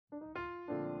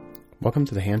Welcome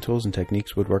to the Hand Tools and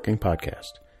Techniques Woodworking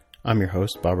Podcast. I'm your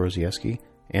host, Bob Rosieski,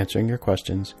 answering your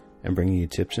questions and bringing you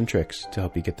tips and tricks to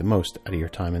help you get the most out of your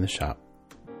time in the shop.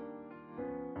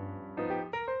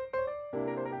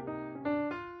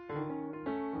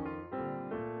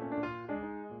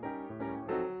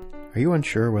 Are you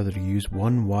unsure whether to use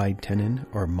one wide tenon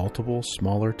or multiple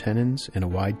smaller tenons in a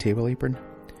wide table apron?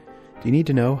 Do you need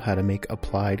to know how to make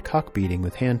applied caulk beading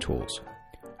with hand tools?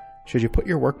 Should you put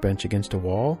your workbench against a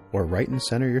wall or right in the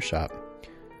center of your shop?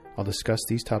 I'll discuss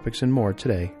these topics and more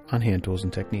today on Hand Tools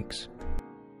and Techniques.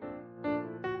 Hey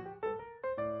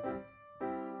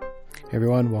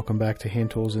everyone, welcome back to Hand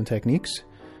Tools and Techniques.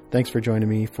 Thanks for joining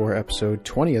me for episode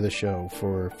 20 of the show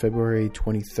for February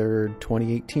 23rd,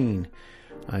 2018.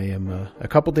 I am a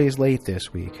couple days late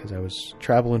this week as I was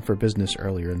traveling for business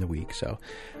earlier in the week, so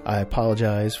I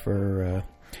apologize for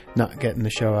not getting the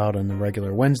show out on the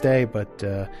regular Wednesday, but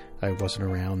I wasn't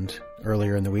around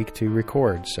earlier in the week to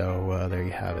record, so there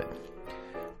you have it.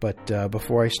 But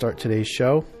before I start today's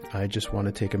show, I just want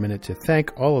to take a minute to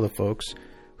thank all of the folks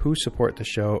who support the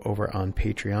show over on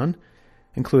Patreon,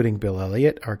 including Bill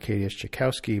Elliott, Arkadiusz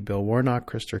Tchaikovsky, Bill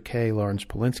Warnock, Krister K., Lawrence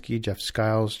Polinsky, Jeff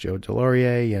Skiles, Joe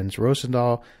Delorier, Jens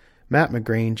Rosendahl, Matt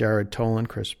McGrain, Jared Tolan,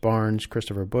 Chris Barnes,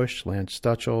 Christopher Bush, Lance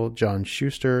Stutchell, John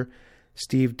Schuster,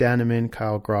 Steve Daneman,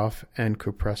 Kyle Groff, and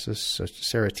Kupresis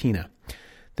Saratina.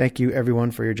 Thank you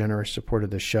everyone for your generous support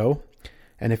of the show.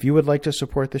 And if you would like to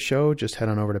support the show, just head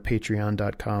on over to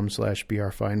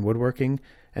patreon.com/brfinewoodworking.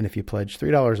 And if you pledge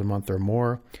 $3 a month or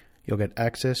more, you'll get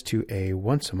access to a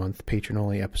once-a-month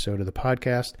patron-only episode of the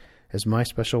podcast as my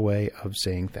special way of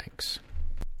saying thanks.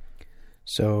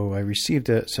 So I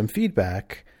received some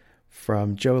feedback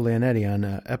from Joe Leonetti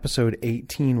on episode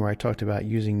 18 where I talked about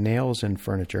using nails in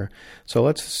furniture. So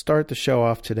let's start the show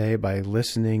off today by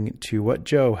listening to what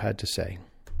Joe had to say.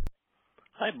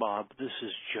 Hi, Bob. This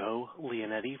is Joe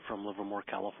Leonetti from Livermore,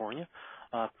 California.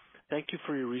 Thank you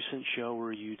for your recent show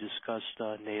where you discussed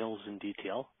nails in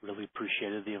detail. Really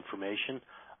appreciated the information.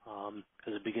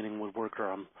 As a beginning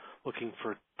woodworker, I'm looking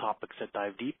for topics that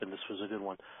dive deep, and this was a good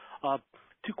one.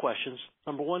 Two questions.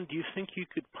 Number one, do you think you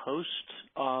could post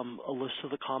a list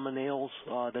of the common nails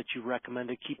that you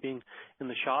recommended keeping in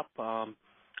the shop? I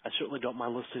certainly don't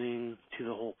mind listening to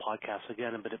the whole podcast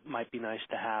again, but it might be nice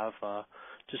to have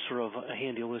just sort of a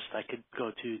handy list I could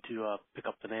go to pick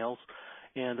up the nails.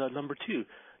 And number two,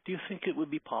 do you think it would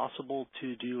be possible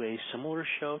to do a similar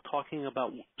show talking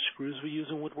about screws we use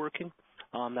in woodworking?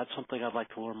 That's something I'd like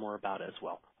to learn more about as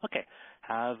well. Okay,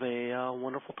 have a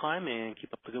wonderful time and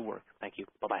keep up the good work. Thank you.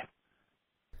 Bye-bye.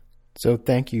 So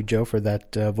thank you, Joe, for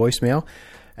that voicemail.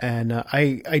 And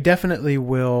I definitely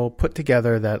will put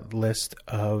together that list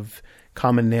of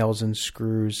common nails and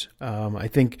screws. I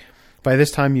think by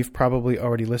this time you've probably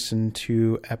already listened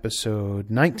to episode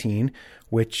 19,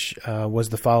 which was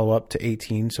the follow-up to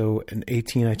 18. So in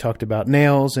 18 I talked about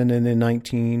nails, and then in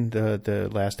 19, the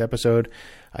last episode,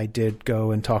 I did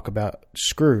go and talk about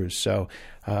screws. So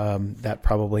that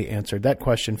probably answered that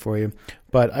question for you.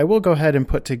 But I will go ahead and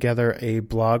put together a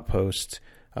blog post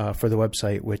for the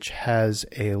website, which has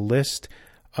a list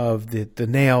of the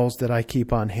nails that I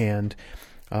keep on hand.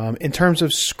 In terms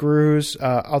of screws,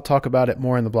 I'll talk about it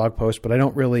more in the blog post, but I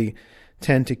don't really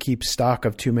tend to keep stock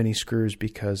of too many screws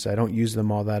because I don't use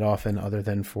them all that often other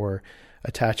than for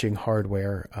attaching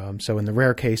hardware. So in the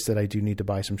rare case that I do need to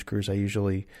buy some screws, I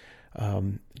usually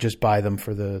just buy them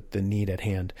for the need at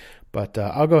hand. But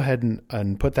I'll go ahead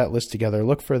and put that list together.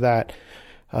 Look for that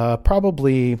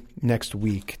probably next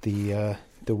week, the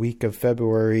week of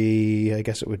February, I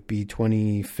guess it would be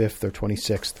 25th or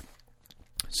 26th.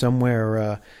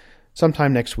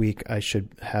 Sometime next week, I should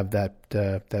have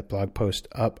that blog post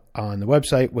up on the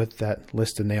website with that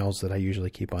list of nails that I usually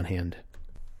keep on hand.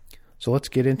 So let's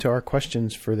get into our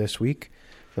questions for this week.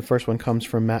 The first one comes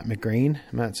from Matt McGrain.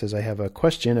 Matt says, I have a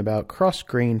question about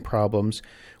cross-grain problems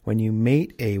when you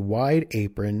mate a wide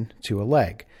apron to a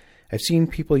leg. I've seen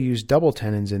people use double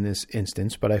tenons in this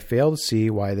instance, but I fail to see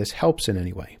why this helps in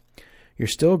any way. You're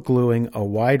still gluing a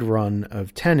wide run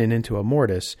of tenon into a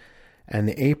mortise, and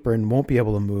the apron won't be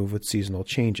able to move with seasonal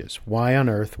changes. Why on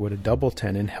earth would a double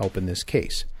tenon help in this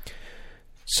case?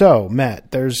 So,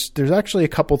 Matt, there's actually a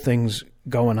couple things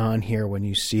going on here when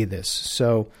you see this.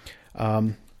 So,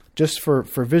 just for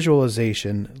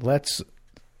visualization, let's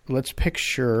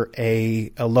picture a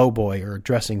lowboy or a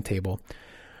dressing table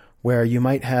where you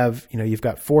might have, you've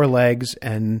got four legs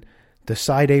and the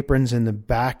side aprons and the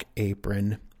back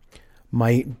apron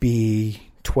might be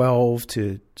 12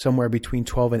 to somewhere between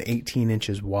 12 and 18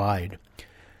 inches wide.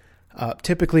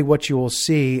 Typically what you will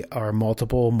see are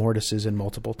multiple mortises and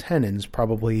multiple tenons,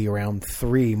 probably around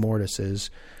 3 mortises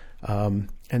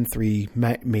and 3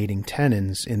 mating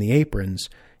tenons in the aprons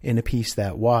in a piece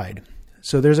that wide.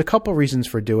 So there's a couple reasons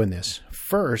for doing this.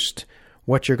 First,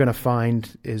 what you're going to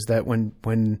find is that when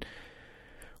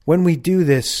we do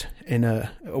this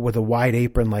with a wide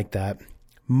apron like that,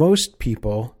 most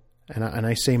people, and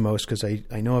I say most because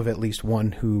I know of at least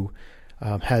one who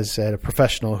has said, a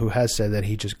professional who has said that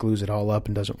he just glues it all up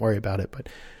and doesn't worry about it. But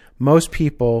most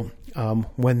people,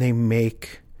 when they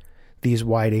make these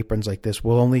wide aprons like this,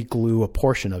 will only glue a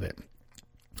portion of it.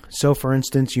 So for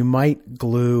instance, you might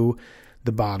glue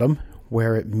the bottom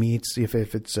where it meets, if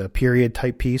it's a period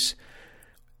type piece,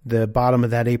 the bottom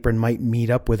of that apron might meet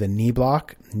up with a knee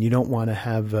block, and you don't want to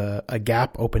have a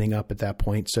gap opening up at that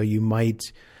point. So you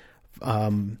might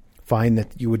find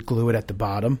that you would glue it at the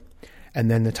bottom, and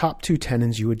then the top 2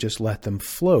 tenons, you would just let them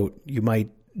float. You might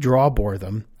draw bore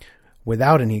them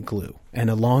without any glue and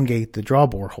elongate the draw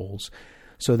bore holes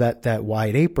so that that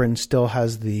wide apron still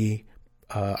has the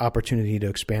opportunity to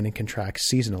expand and contract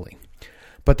seasonally.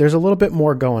 But there's a little bit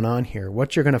more going on here.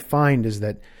 What you're going to find is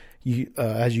that, you,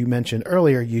 as you mentioned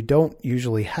earlier, you don't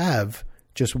usually have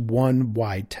just one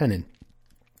wide tenon.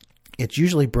 It's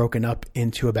usually broken up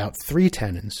into about 3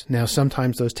 tenons. Now,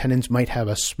 sometimes those tenons might have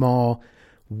a small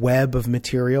web of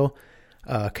material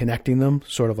connecting them,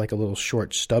 sort of like a little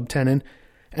short stub tenon,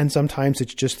 and sometimes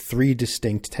it's just 3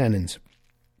 distinct tenons.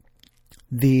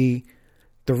 The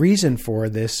reason for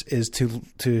this is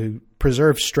to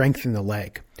preserve strength in the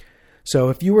leg. So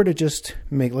if you were to just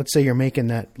make, let's say you're making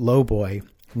that low boy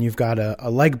and you've got a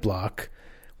leg block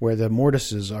where the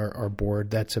mortises are bored,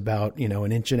 that's about,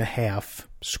 1.5 inches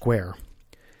square.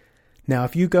 Now,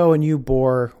 if you go and you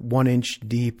bore 1 inch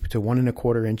deep to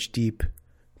 1.25 inch deep,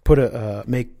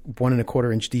 make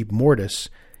 1.25 inch deep mortise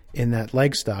in that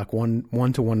leg stock, 1 to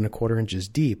 1.25 inches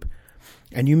deep,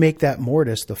 and you make that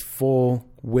mortise the full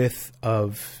width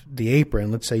of the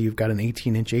apron. Let's say you've got an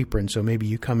 18-inch apron, so maybe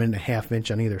you come in 1/2 inch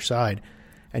on either side,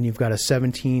 and you've got a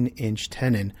 17-inch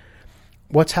tenon.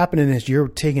 What's happening is you're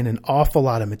taking an awful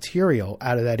lot of material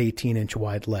out of that 18-inch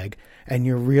wide leg, and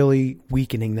you're really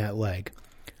weakening that leg.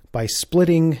 By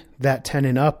splitting that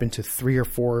tenon up into 3 or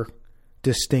 4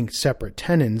 distinct separate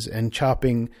tenons and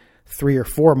chopping 3 or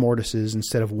 4 mortises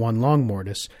instead of one long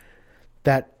mortise,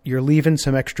 that you're leaving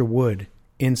some extra wood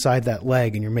inside that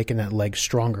leg, and you're making that leg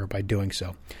stronger by doing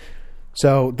so.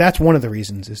 So that's one of the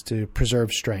reasons, is to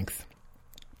preserve strength.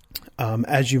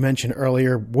 As you mentioned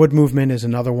earlier, wood movement is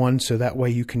another one, so that way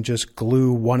you can just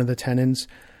glue one of the tenons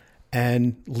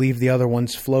and leave the other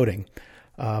ones floating.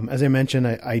 As I mentioned,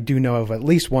 I do know of at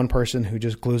least one person who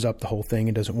just glues up the whole thing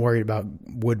and doesn't worry about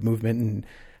wood movement,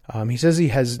 and he says he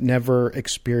has never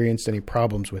experienced any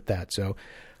problems with that. So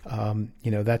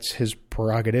that's his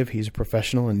prerogative. He's a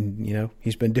professional, and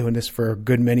he's been doing this for a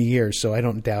good many years, so I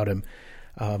don't doubt him.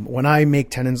 When I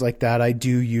make tenons like that, I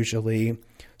do usually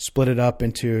split it up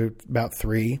into about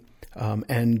 3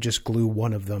 and just glue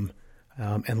one of them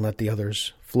and let the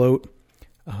others float,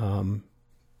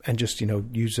 and just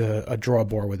use a draw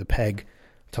bore with a peg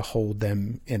to hold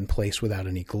them in place without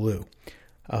any glue.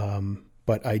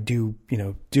 But I do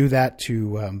do that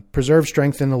to preserve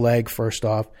strength in the leg, first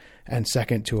off, and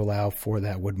second, to allow for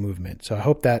that wood movement. So I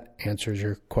hope that answers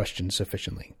your question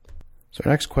sufficiently. So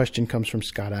our next question comes from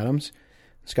Scott Adams.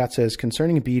 Scott says,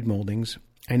 concerning bead moldings,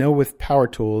 I know with power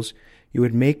tools, you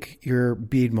would make your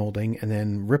bead molding and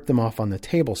then rip them off on the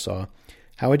table saw.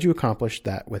 How would you accomplish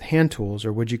that with hand tools,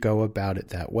 or would you go about it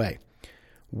that way?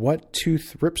 What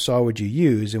tooth rip saw would you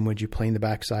use, and would you plane the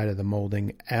backside of the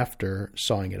molding after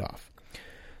sawing it off?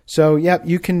 So yeah,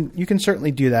 you can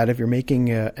certainly do that. If you're making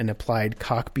an applied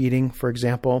cock beading, for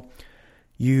example,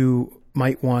 you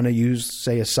might want to use,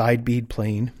 say, a side bead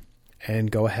plane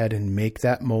and go ahead and make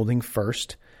that molding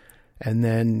first. And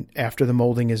then after the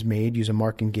molding is made, use a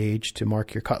marking gauge to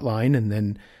mark your cut line, and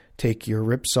then take your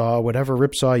rip saw, whatever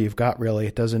rip saw you've got, really.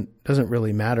 It doesn't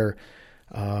really matter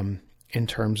in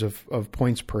terms of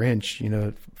points per inch.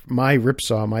 My rip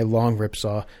saw, my long rip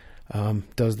saw,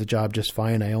 does the job just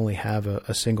fine. I only have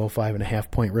a single 5.5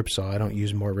 point rip saw. I don't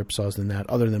use more rip saws than that,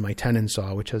 other than my tenon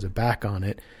saw, which has a back on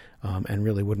it, and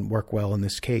really wouldn't work well in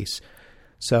this case.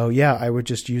 So yeah, I would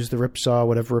just use the rip saw,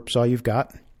 whatever rip saw you've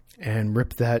got, and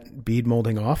rip that bead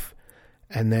molding off,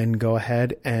 and then go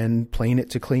ahead and plane it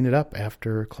to clean it up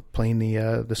after, plane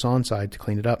the saw inside to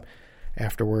clean it up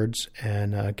afterwards,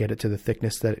 and get it to the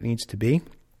thickness that it needs to be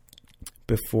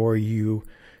before you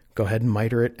go ahead and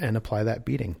miter it and apply that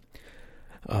beading.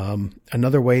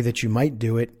 Another way that you might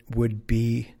do it would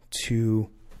be to,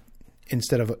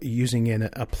 instead of using an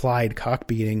applied cock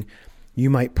beading, you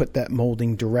might put that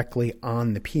molding directly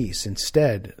on the piece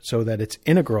instead, so that it's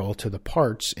integral to the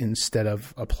parts instead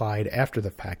of applied after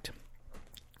the fact.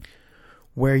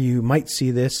 Where you might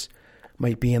see this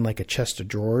might be in like a chest of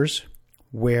drawers,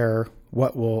 where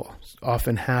what will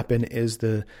often happen is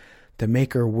the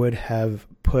maker would have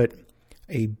put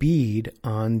a bead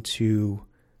onto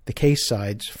the case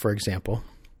sides, for example.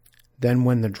 Then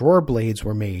when the drawer blades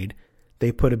were made,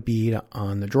 they put a bead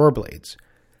on the drawer blades.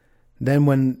 Then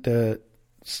when the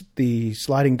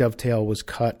sliding dovetail was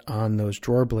cut on those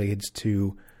drawer blades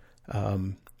to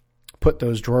put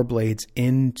those drawer blades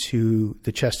into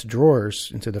the chest of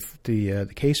drawers, into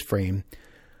the case frame,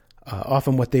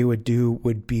 often what they would do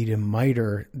would be to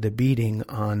miter the beading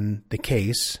on the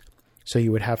case. So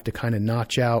you would have to kind of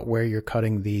notch out where you're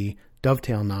cutting the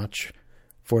dovetail notch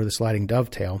for the sliding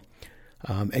dovetail.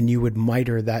 And you would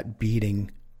miter that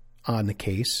beading on the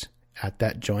case at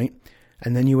that joint.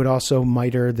 And then you would also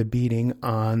miter the beading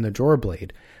on the drawer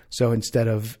blade. So instead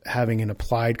of having an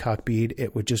applied cock bead,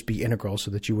 it would just be integral,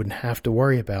 so that you wouldn't have to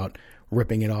worry about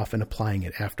ripping it off and applying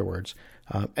it afterwards.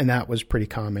 And that was pretty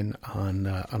common on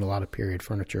a lot of period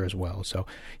furniture as well.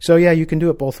 So yeah, you can do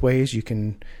it both ways. You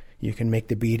can make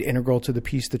the bead integral to the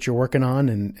piece that you're working on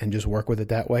and just work with it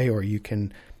that way, or you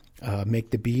can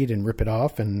make the bead and rip it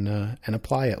off and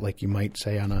apply it like you might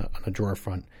say on a drawer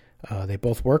front. They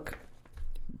both work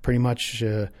pretty much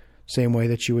same way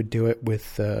that you would do it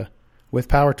with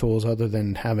power tools, other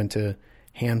than having to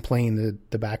hand plane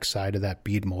the back side of that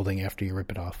bead molding after you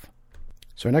rip it off.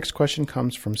 So our next question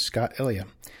comes from Scott Ilya.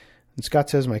 And Scott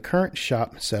says, my current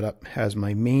shop setup has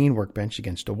my main workbench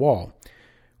against a wall,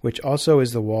 which also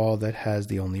is the wall that has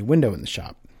the only window in the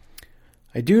shop.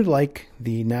 I do like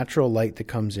the natural light that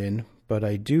comes in, but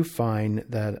I do find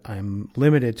that I'm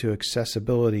limited to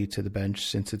accessibility to the bench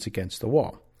since it's against the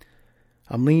wall.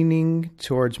 I'm leaning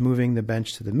towards moving the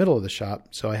bench to the middle of the shop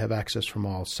so I have access from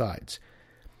all sides.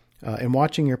 In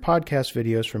watching your podcast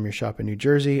videos from your shop in New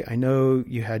Jersey, I know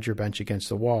you had your bench against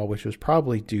the wall, which was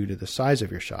probably due to the size of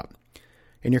your shop.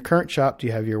 In your current shop, do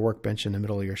you have your workbench in the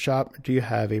middle of your shop, or do you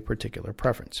have a particular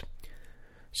preference?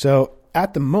 So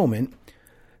at the moment,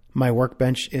 my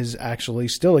workbench is actually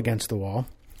still against the wall.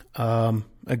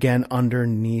 Again,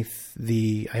 underneath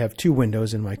I have two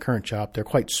windows in my current shop. They're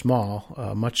quite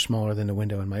small, much smaller than the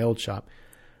window in my old shop.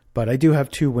 But I do have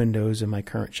two windows in my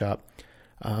current shop.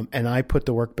 And I put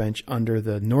the workbench under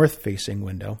the north-facing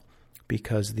window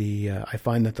because I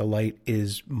find that the light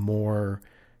is more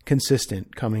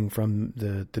consistent coming from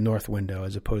the north window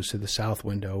as opposed to the south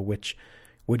window, which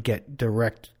would get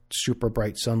direct, super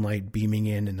bright sunlight beaming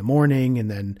in the morning,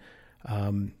 and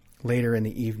then later in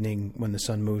the evening when the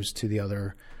sun moves to the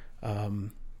other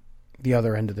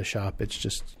end of the shop, it's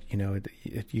just,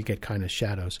 you get kind of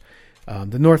shadows.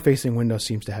 The north-facing window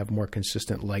seems to have more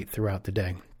consistent light throughout the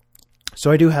day. So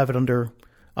I do have it under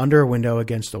a window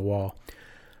against a wall.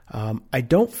 I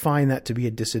don't find that to be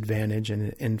a disadvantage,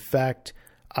 and in fact,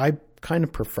 I kind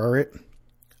of prefer it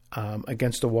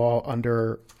against a wall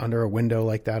under a window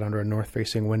like that, under a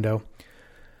north-facing window.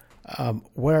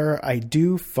 Where I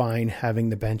do find having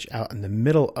the bench out in the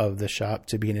middle of the shop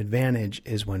to be an advantage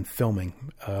is when filming,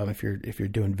 if you're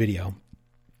doing video,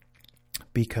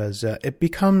 because it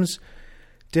becomes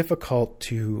difficult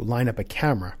to line up a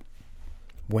camera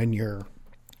when you're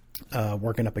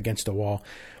working up against a wall.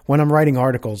 When I'm writing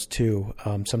articles too,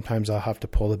 sometimes I'll have to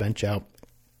pull the bench out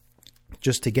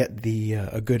just to get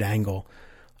a good angle,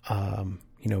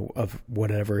 of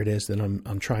whatever it is that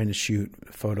I'm trying to shoot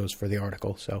photos for the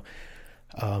article. So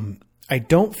I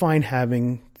don't find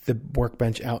having the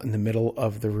workbench out in the middle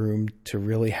of the room to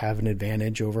really have an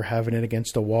advantage over having it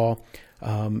against a wall.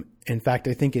 In fact,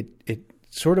 I think it's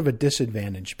sort of a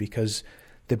disadvantage because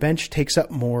the bench takes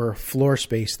up more floor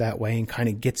space that way and kind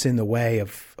of gets in the way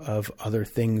of other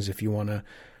things. If you want to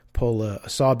pull a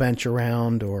saw bench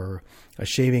around or a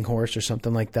shaving horse or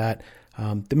something like that,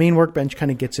 the main workbench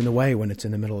kind of gets in the way when it's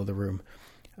in the middle of the room.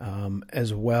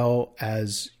 As well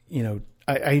as,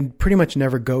 I pretty much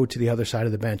never go to the other side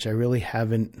of the bench. I really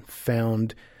haven't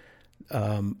found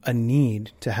a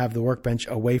need to have the workbench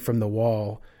away from the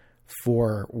wall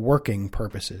for working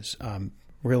purposes.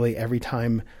 Really, every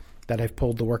time that I've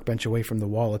pulled the workbench away from the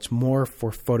wall, it's more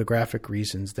for photographic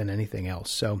reasons than anything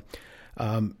else. So,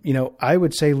 I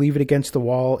would say leave it against the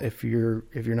wall if you're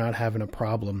not having a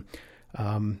problem.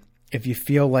 If you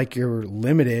feel like you're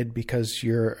limited because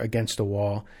you're against a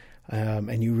wall,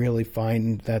 and you really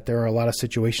find that there are a lot of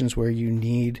situations where you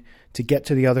need to get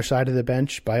to the other side of the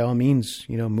bench, by all means,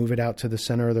 move it out to the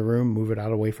center of the room, move it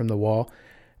out away from the wall,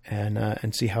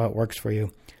 and see how it works for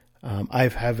you. I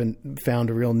haven't found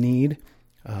a real need.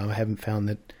 I haven't found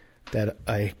that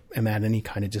I am at any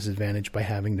kind of disadvantage by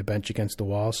having the bench against the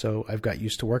wall. So I've got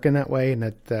used to working that way, and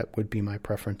that would be my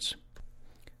preference.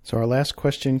 So our last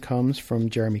question comes from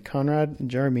Jeremy Conrad.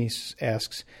 Jeremy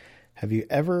asks, have you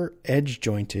ever edge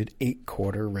jointed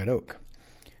 8/4 red oak?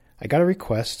 I got a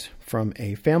request from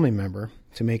a family member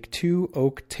to make 2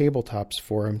 oak tabletops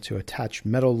for him to attach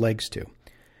metal legs to.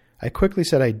 I quickly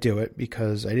said I'd do it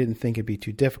because I didn't think it'd be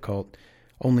too difficult,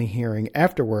 only hearing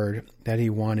afterward that he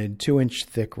wanted 2-inch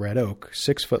thick red oak,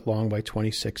 6 foot long by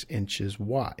 26 inches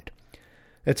wide.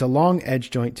 It's a long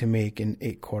edge joint to make in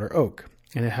 8/4 oak,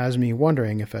 and it has me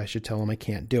wondering if I should tell him I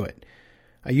can't do it.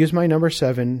 I use my number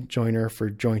 7 joiner for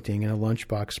jointing and a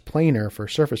lunchbox planer for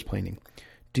surface planing.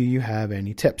 Do you have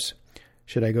any tips?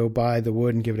 Should I go buy the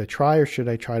wood and give it a try, or should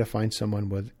I try to find someone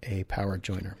with a power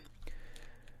joiner?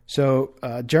 So,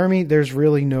 Jeremy, there's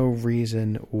really no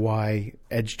reason why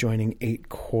edge joining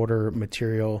 8/4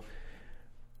 material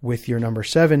with your number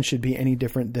 7 should be any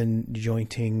different than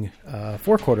jointing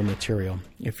 4/4 material,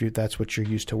 if that's what you're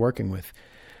used to working with.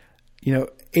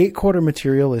 8/4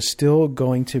 material is still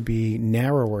going to be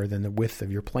narrower than the width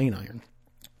of your plane iron.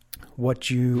 What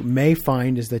you may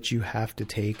find is that you have to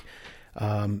take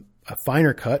a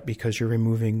finer cut because you're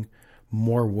removing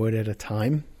more wood at a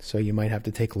time. So you might have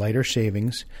to take lighter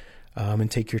shavings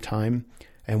and take your time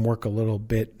and work a little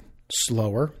bit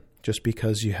slower just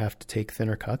because you have to take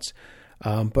thinner cuts.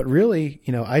 But really,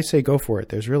 I say go for it.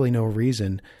 There's really no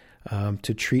reason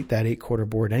to treat that 8/4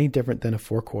 board any different than a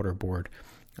 4/4 board.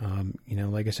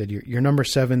 Like I said, your number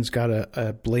 7's got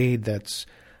a blade that's,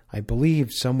 I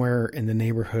believe, somewhere in the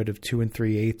neighborhood of 2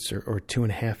 3/8 or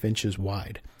 2.5 inches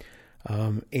wide.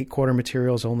 8/4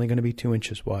 material is only going to be 2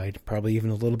 inches wide, probably even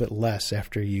a little bit less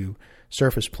after you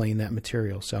surface plane that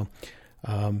material. So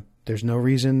there's no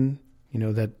reason,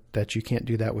 that you can't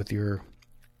do that with your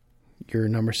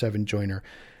number 7 joiner.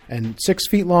 And 6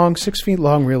 feet long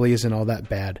really isn't all that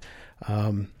bad.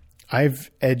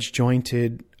 I've edge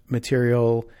jointed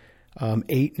material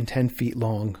 8 and 10 feet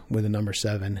long with a number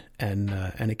 7, and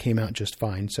it came out just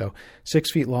fine. So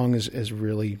 6 feet long is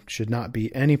really should not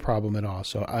be any problem at all.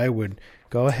 So I would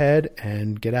go ahead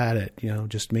and get at it.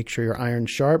 Just make sure your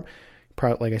iron's sharp.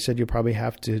 Like I said, you'll probably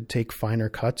have to take finer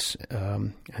cuts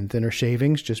and thinner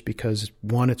shavings just because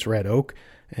 1, it's red oak,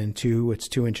 and 2, it's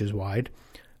 2 inches wide.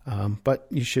 But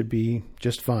you should be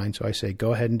just fine. So I say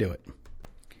go ahead and do it.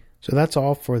 So that's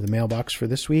all for the mailbox for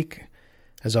this week.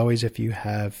 As always, if you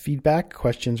have feedback,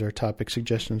 questions, or topic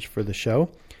suggestions for the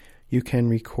show, you can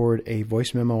record a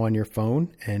voice memo on your phone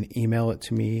and email it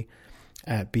to me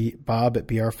at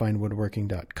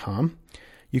bob@brfinewoodworking.com.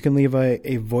 You can leave a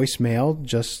voicemail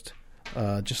just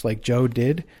like Joe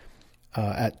did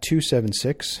at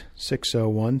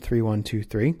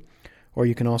 276-601-3123, or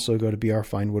you can also go to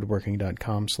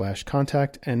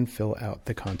brfinewoodworking.com/contact and fill out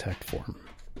the contact form.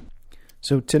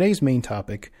 So today's main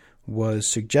topic was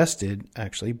suggested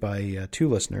actually by 2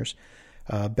 listeners,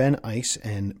 Ben Ice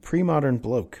and Pre-Modern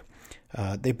Bloke.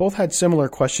 They both had similar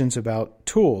questions about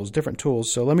tools, different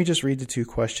tools. So let me just read the 2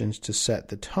 questions to set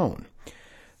the tone.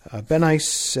 Ben Ice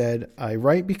said, I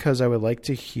write because I would like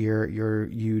to hear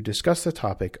you discuss the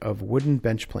topic of wooden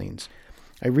bench planes.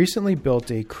 I recently built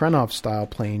a Krenov style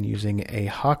plane using a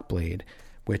hawk blade,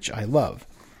 which I love.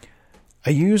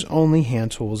 I use only hand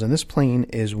tools, and this plane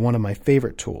is one of my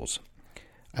favorite tools.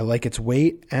 I like its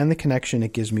weight and the connection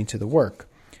it gives me to the work.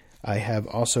 I have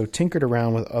also tinkered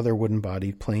around with other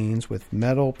wooden-bodied planes, with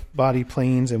metal-bodied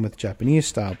planes, and with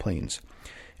Japanese-style planes.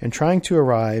 And trying to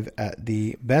arrive at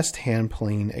the best hand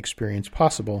plane experience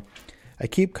possible, I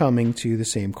keep coming to the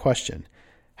same question.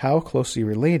 How closely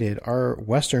related are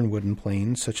Western wooden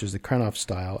planes, such as the Krenov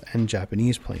style, and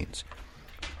Japanese planes?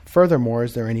 Furthermore,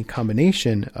 is there any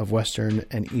combination of Western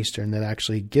and Eastern that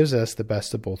actually gives us the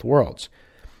best of both worlds?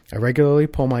 I regularly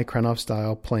pull my Krenov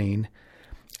style plane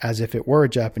as if it were a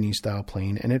Japanese style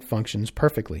plane, and it functions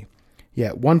perfectly.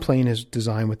 Yet one plane is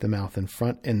designed with the mouth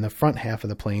in the front half of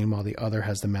the plane, while the other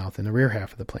has the mouth in the rear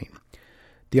half of the plane.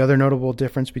 The other notable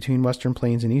difference between Western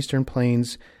planes and Eastern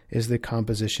planes is the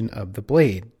composition of the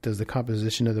blade. Does the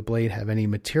composition of the blade have any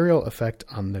material effect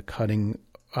on the cutting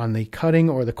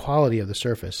or the quality of the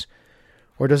surface?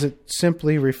 Or does it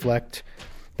simply reflect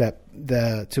that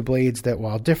the 2 blades that,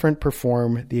 while different,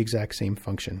 perform the exact same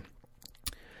function?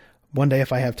 One day,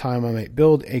 if I have time, I might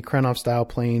build a Krenov-style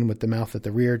plane with the mouth at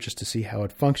the rear just to see how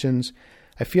it functions.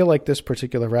 I feel like this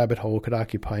particular rabbit hole could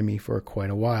occupy me for quite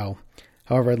a while.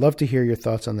 However, I'd love to hear your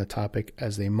thoughts on the topic,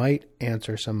 as they might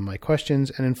answer some of my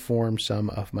questions and inform some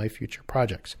of my future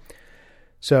projects.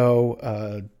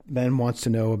 So Ben wants to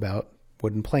know about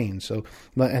wooden planes.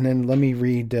 And then let me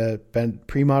read Ben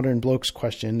Pre-Modern Bloke's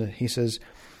question. He says,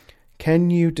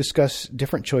 can you discuss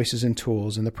different choices in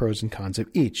tools and the pros and cons of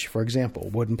each? For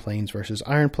example, wooden planes versus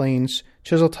iron planes,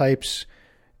 chisel types,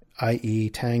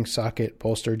 i.e. tang, socket,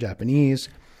 bolster, Japanese,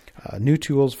 new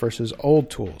tools versus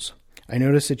old tools. I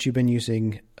noticed that you've been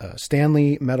using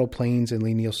Stanley metal planes and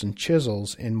Lie-Nielsen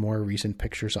chisels in more recent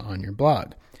pictures on your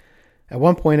blog. At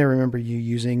one point, I remember you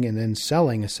using and then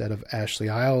selling a set of Ashley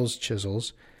Isles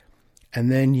chisels,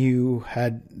 and then you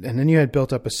had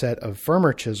built up a set of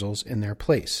firmer chisels in their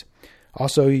place.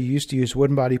 Also, you used to use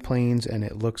wooden body planes, and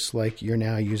it looks like you're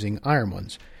now using iron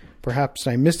ones. Perhaps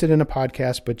I missed it in a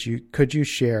podcast, but could you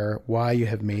share why you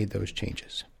have made those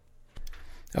changes?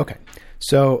 Okay,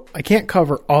 so I can't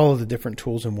cover all of the different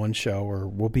tools in one show, or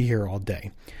we'll be here all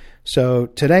day. So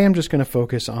today I'm just going to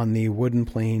focus on the wooden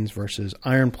planes versus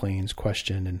iron planes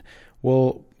question, and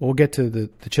we'll get to the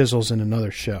chisels in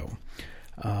another show.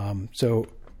 So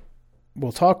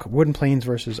we'll talk wooden planes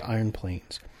versus iron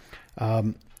planes.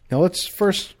 Now let's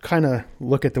first kind of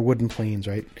look at the wooden planes,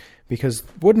 right? Because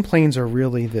wooden planes are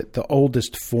really the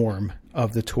oldest form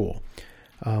of the tool.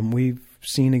 We've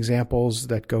seen examples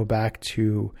that go back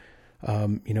to,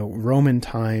 Roman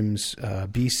times,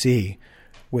 BC,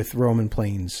 with Roman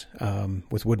planes,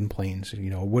 with wooden planes.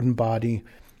 A wooden body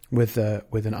with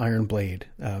an iron blade,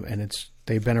 and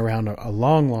they've been around a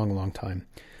long, long, long time.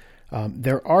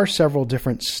 There are several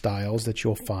different styles that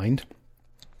you'll find.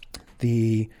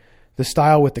 The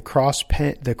style with the cross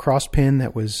pin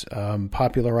that was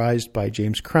popularized by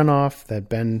James Krenhoff that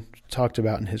Ben talked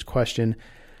about in his question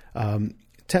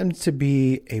tends to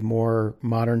be a more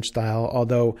modern style,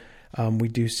 although we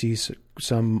do see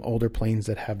some older planes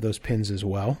that have those pins as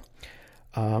well.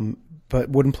 But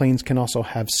wooden planes can also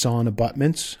have sawn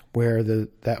abutments, where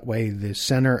that way the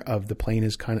center of the plane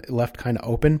is left kind of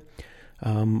open.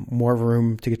 More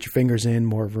room to get your fingers in,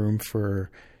 more room for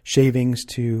shavings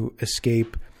to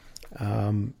escape.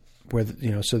 So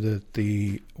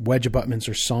the wedge abutments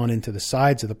are sawn into the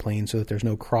sides of the plane so that there's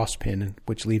no cross pin,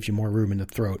 which leaves you more room in the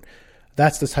throat.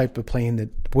 That's the type of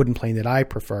wooden plane that I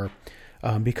prefer,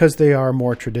 because they are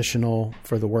more traditional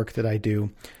for the work that I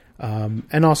do,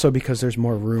 and also because there's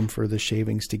more room for the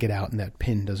shavings to get out and that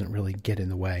pin doesn't really get in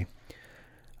the way.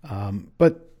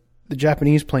 But the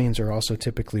Japanese planes are also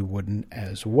typically wooden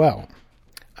as well.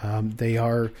 They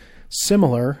are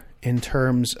similar in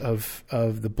terms of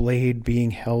the blade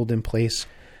being held in place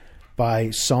by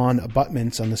sawn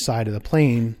abutments on the side of the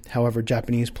plane. However,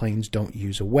 Japanese planes don't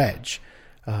use a wedge.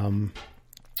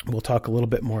 We'll talk a little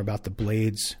bit more about the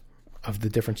blades of the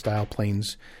different style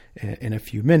planes in a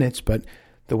few minutes, but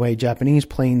the way Japanese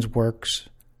planes works,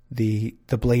 the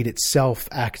blade itself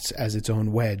acts as its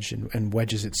own wedge and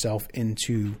wedges itself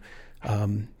into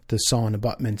the sawn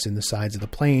abutments in the sides of the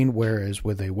plane, whereas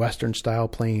with a Western style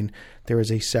plane, there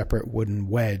is a separate wooden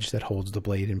wedge that holds the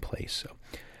blade in place.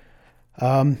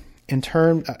 So,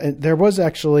 there was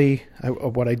actually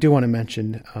what I do want to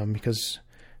mention, because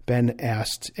Ben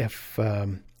asked if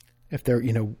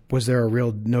there, was there a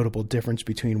real notable difference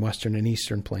between Western and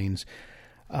Eastern planes,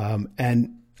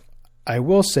 and I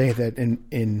will say that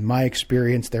in my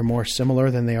experience, they're more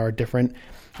similar than they are different.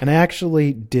 And I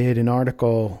actually did an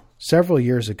article several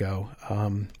years ago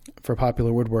for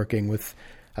Popular Woodworking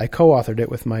I co-authored it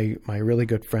with my really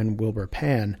good friend Wilbur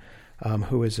Pan,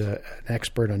 who is an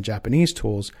expert on Japanese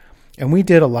tools, and we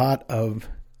did a lot of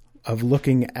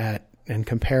looking at and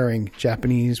comparing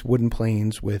Japanese wooden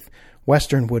planes with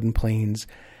Western wooden planes,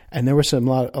 and there was a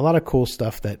lot of cool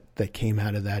stuff that came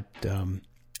out of that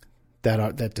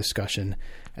discussion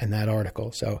and that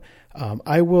article. So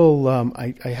I will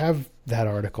I have that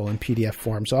article in PDF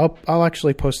form, so I'll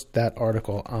actually post that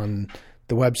article on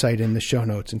the website in the show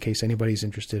notes in case anybody's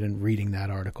interested in reading that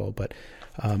article. But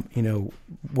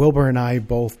Wilbur and I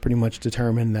both pretty much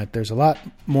determined that there's a lot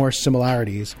more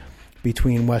similarities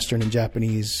between Western and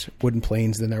Japanese wooden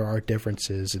planes than there are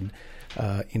differences. And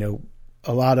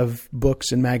a lot of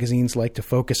books and magazines like to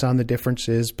focus on the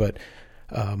differences, but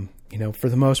for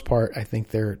the most part, I think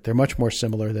they're much more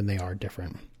similar than they are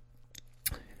different.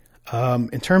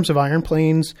 In terms of iron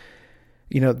planes,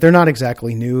 they're not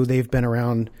exactly new. They've been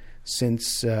around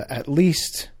since at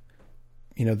least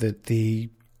the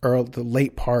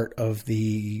late part of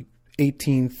the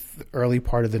 18th, early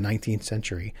part of the 19th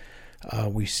century.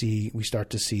 We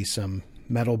start to see some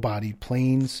metal-bodied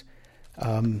planes.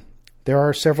 There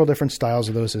are several different styles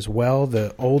of those as well.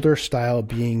 The older style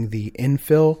being the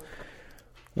infill,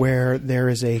 where there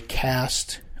is a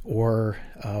cast or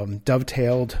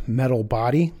dovetailed metal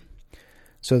body,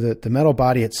 so that the metal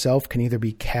body itself can either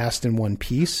be cast in one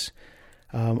piece,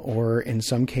 or in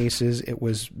some cases it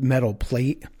was metal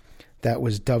plate that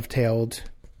was dovetailed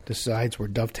The sides were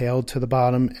dovetailed to the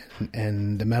bottom,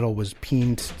 and the metal was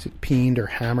peened or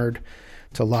hammered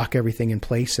to lock everything in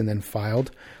place and then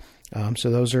filed. So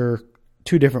those are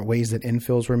two different ways that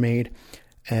infills were made.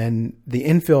 And the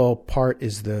infill part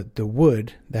is the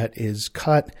wood that is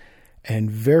cut and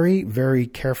very, very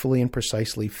carefully and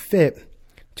precisely fit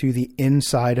to the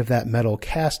inside of that metal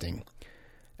casting.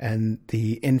 And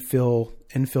the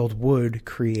infilled wood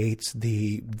creates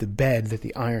the bed that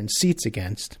the iron seats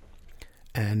against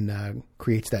and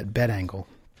creates that bed angle.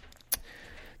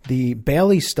 The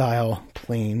Bailey style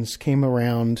planes came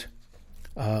around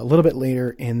a little bit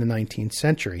later in the 19th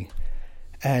century,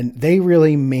 and they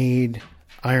really made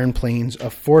iron planes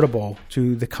affordable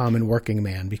to the common working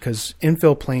man, because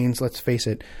infill planes, let's face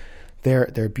it,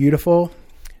 they're beautiful,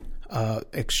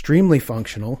 extremely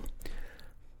functional,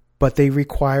 but they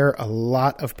require a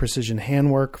lot of precision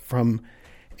handwork from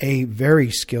a very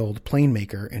skilled plane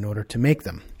maker in order to make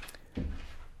them.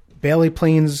 Bailey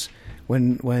planes,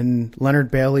 when Leonard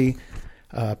Bailey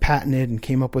patented and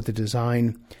came up with the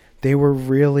design, they were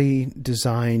really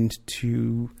designed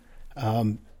to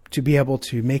be able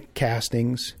to make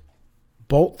castings,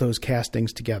 bolt those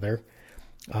castings together,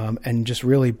 and just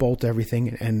really bolt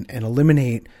everything and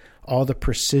eliminate all the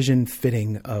precision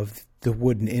fitting of the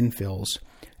wooden infills,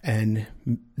 and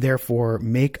therefore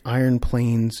make iron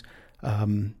planes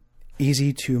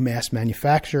easy to mass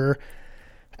manufacture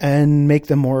and make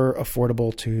them more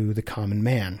affordable to the common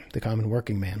man, the common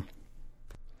working man.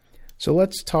 So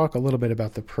let's talk a little bit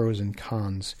about the pros and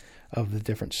cons of the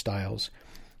different styles.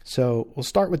 So we'll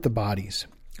start with the bodies.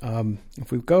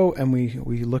 If we go and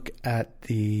we look at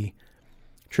the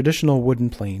traditional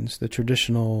wooden planes, the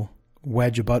traditional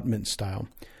wedge abutment style,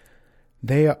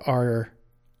 they are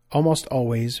almost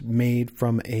always made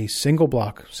from a single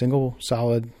block, single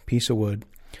solid piece of wood,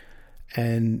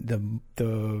 and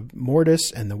the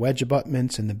mortise and the wedge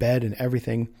abutments and the bed and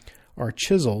everything are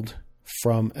chiseled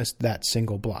from that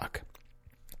single block.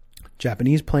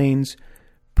 Japanese planes,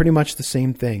 pretty much the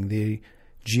same thing. The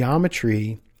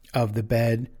geometry of the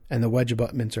bed and the wedge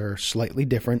abutments are slightly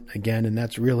different, again, and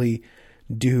that's really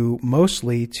due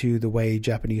mostly to the way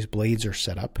Japanese blades are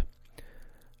set up.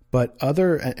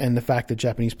 And the fact that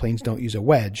Japanese planes don't use a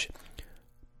wedge.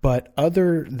 But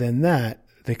other than that,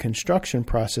 the construction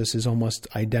process is almost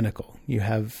identical. You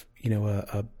have,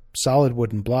 a solid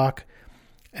wooden block,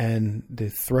 and the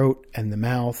throat and the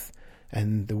mouth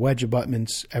and the wedge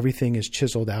abutments, everything is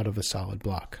chiseled out of a solid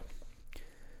block.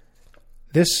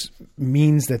 This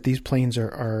means that these planes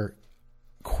are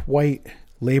quite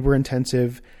labor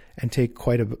intensive and take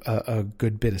quite a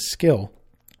good bit of skill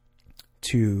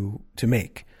to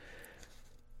make.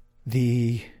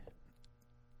 The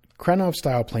Krenov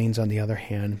style planes, on the other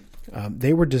hand,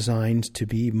 they were designed to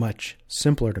be much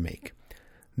simpler to make.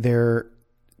 They're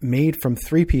made from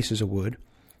 3 pieces of wood,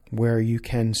 where you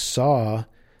can saw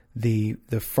the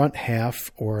front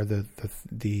half, or the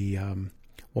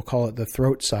we'll call it the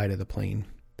throat side of the plane,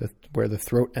 where the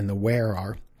throat and the wear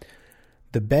are.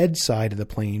 The bed side of the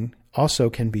plane also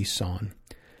can be sawn,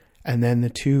 and then the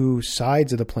 2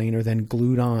 sides of the plane are then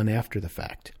glued on after the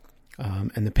fact,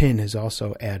 and the pin is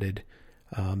also added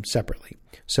separately.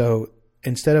 So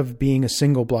instead of being a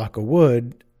single block of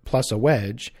wood plus a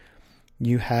wedge,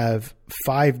 you have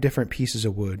 5 different pieces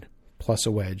of wood plus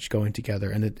a wedge going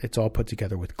together, and it's all put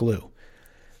together with glue.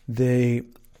 The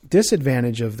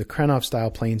disadvantage of the Krenov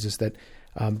style planes is that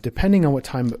depending on what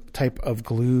type of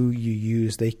glue you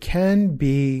use, they can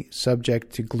be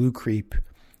subject to glue creep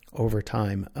over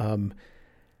time.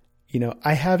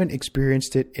 I haven't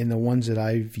experienced it in the ones that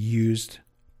I've used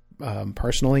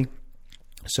personally,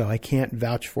 so I can't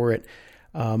vouch for it.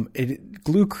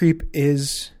 Glue creep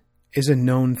is a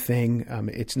known thing.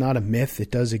 It's not a myth.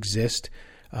 It does exist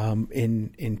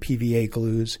in PVA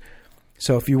glues.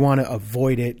 So if you want to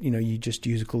avoid it, you just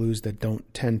use glues that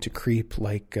don't tend to creep,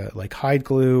 like hide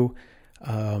glue.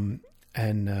 There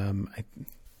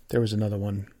was another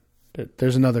one.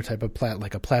 There's another type of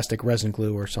like a plastic resin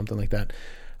glue or something like that.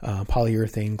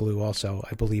 Polyurethane glue also,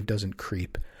 I believe, doesn't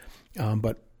creep.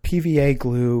 But PVA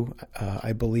glue,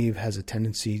 I believe, has a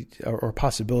tendency, or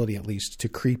possibility at least, to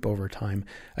creep over time.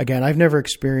 Again, I've never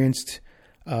experienced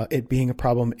it being a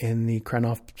problem in the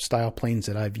Krenov style planes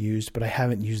that I've used, but I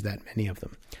haven't used that many of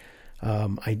them.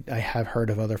 I have heard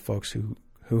of other folks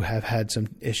who have had some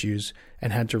issues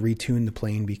and had to retune the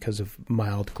plane because of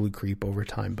mild glue creep over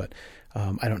time, but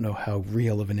I don't know how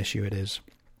real of an issue it is.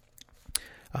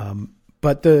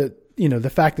 But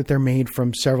the fact that they're made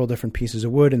from several different pieces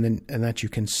of wood, and that you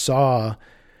can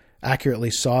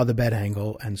accurately saw the bed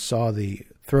angle and saw the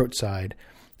throat side,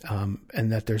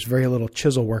 and that there's very little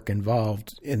chisel work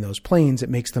involved in those planes, it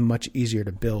makes them much easier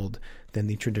to build than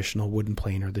the traditional wooden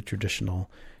plane or the traditional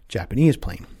Japanese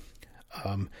plane.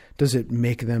 Does it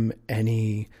make them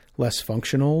any less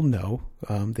functional? No.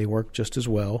 They work just as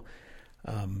well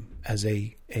as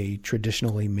a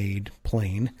traditionally made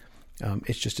plane.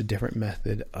 It's just a different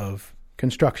method of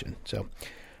construction. So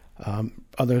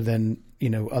other than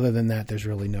that, there's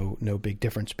really no big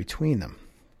difference between them.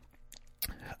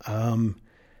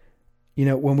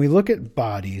 When we look at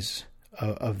bodies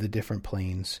of the different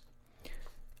planes,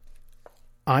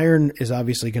 iron is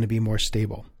obviously going to be more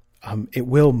stable. It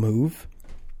will move,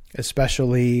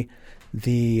 especially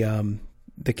the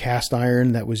cast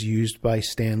iron that was used by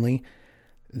Stanley.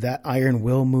 That iron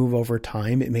will move over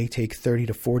time. It may take 30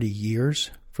 to 40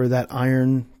 years for that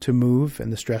iron to move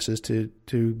and the stresses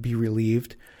to be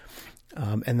relieved,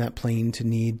 and that plane to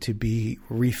need to be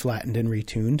reflattened and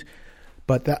retuned.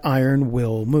 But that iron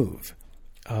will move.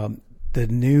 The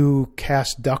new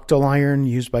cast ductile iron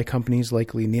used by companies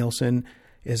like Lie-Nielsen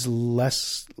is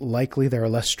less likely. There are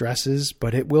less stresses,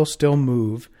 but it will still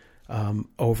move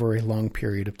over a long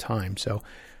period of time. So,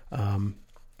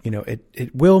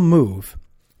 it will move,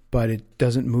 but it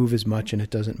doesn't move as much and it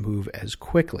doesn't move as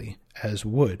quickly as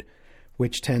wood,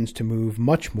 which tends to move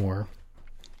much more.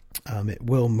 It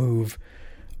will move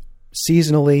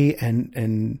seasonally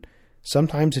and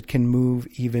sometimes it can move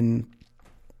even,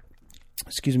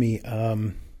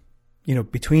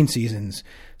 between seasons.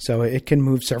 So it can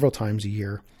move several times a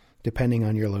year, depending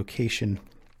on your location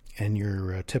and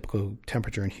your typical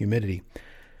temperature and humidity.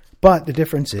 But the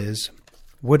difference is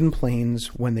wooden planes,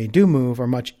 when they do move, are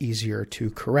much easier to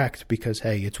correct because,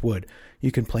 hey, it's wood.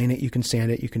 You can plane it, you can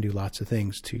sand it, you can do lots of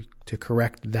things to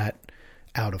correct that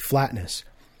out of flatness.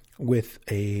 With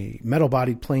a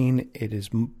metal-bodied plane,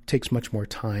 takes much more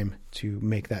time to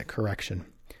make that correction.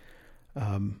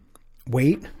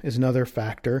 Weight is another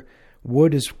factor.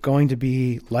 Wood is going to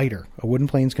be lighter. A wooden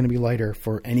plane is going to be lighter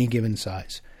for any given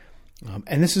size.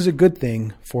 And this is a good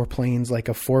thing for planes like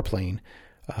a four-plane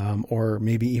or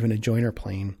maybe even a joiner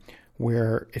plane,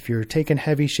 where if you're taking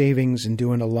heavy shavings and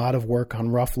doing a lot of work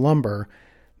on rough lumber,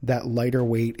 that lighter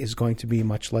weight is going to be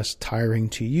much less tiring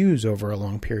to use over a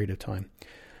long period of time.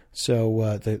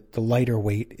 So the lighter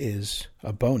weight is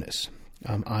a bonus.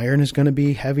 Iron is going to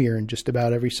be heavier in just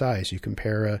about every size. You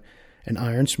compare an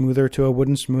iron smoother to a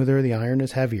wooden smoother, the iron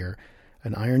is heavier.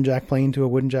 An iron jack plane to a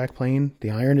wooden jack plane, the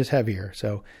iron is heavier.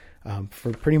 So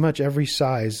for pretty much every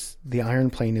size, the iron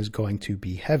plane is going to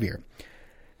be heavier.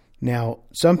 Now,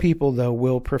 some people, though,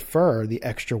 will prefer the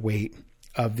extra weight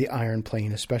of the iron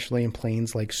plane, especially in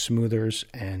planes like smoothers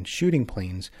and shooting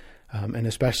planes, and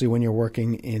especially when you're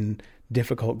working in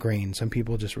difficult grain. Some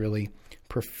people just really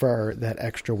prefer that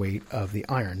extra weight of the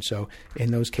iron. So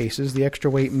in those cases, the extra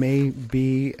weight may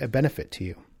be a benefit to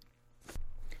you.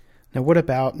 Now, what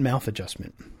about mouth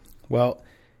adjustment? Well,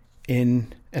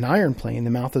 in an iron plane,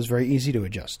 the mouth is very easy to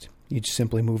adjust. You just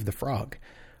simply move the frog.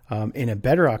 In a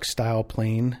bedrock style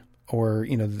plane, or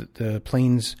the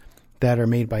planes that are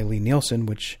made by Lie-Nielsen,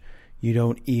 which you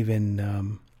don't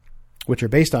even which are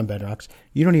based on bedrocks,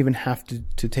 you don't even have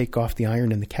to take off the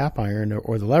iron in the cap iron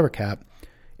or the lever cap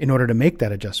in order to make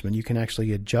that adjustment. You can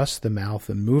actually adjust the mouth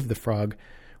and move the frog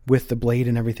with the blade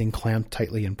and everything clamped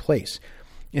tightly in place.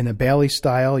 In a Bailey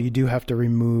style, you do have to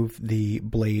remove the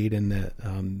blade and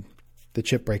the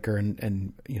chip breaker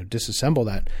and disassemble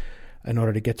that in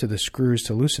order to get to the screws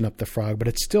to loosen up the frog, but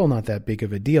it's still not that big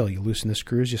of a deal. You loosen the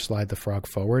screws, you slide the frog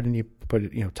forward, and you put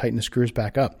it, tighten the screws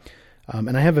back up.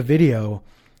 And I have a video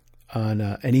on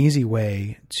an easy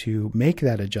way to make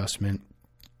that adjustment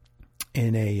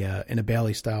in a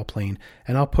Bailey style plane,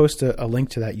 and I'll post a link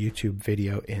to that YouTube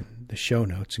video in the show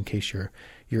notes in case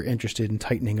you're interested in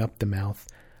tightening up the mouth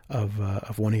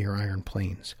of one of your iron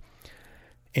planes.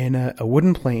 In a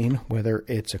wooden plane, whether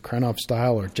it's a Krenov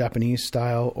style or Japanese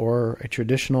style or a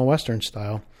traditional Western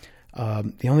style,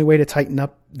 the only way to tighten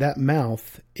up that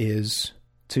mouth is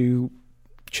to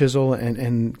chisel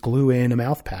and glue in a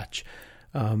mouth patch.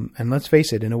 And let's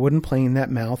face it, in a wooden plane, that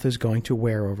mouth is going to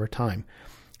wear over time.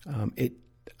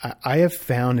 I have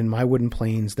found in my wooden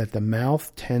planes that the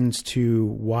mouth tends to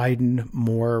widen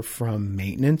more from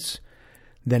maintenance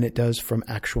than it does from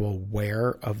actual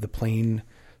wear of the plane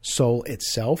sole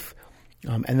itself.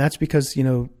 And that's because,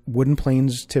 wooden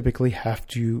planes typically have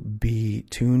to be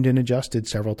tuned and adjusted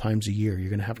several times a year. You're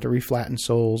going to have to reflatten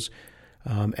soles.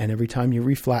 And every time you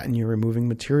reflatten, you're removing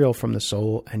material from the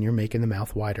sole and you're making the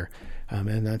mouth wider.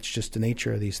 And that's just the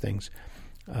nature of these things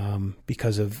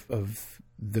because of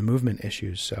the movement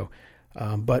issues. So,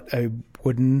 but a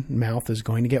wooden mouth is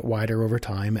going to get wider over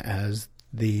time as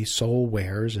the sole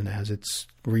wears and as it's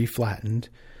reflattened,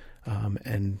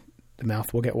 and the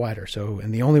mouth will get wider. So,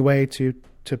 and the only way to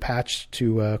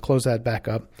close that back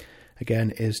up,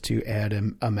 again, is to add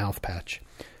a mouth patch,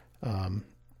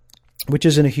 which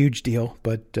isn't a huge deal,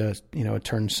 but it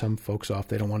turns some folks off.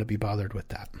 They don't want to be bothered with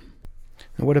that.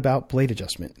 And what about blade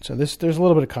adjustment? So there's a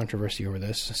little bit of controversy over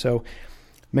this. So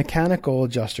mechanical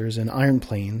adjusters and iron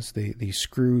planes, the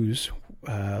screws,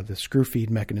 the screw feed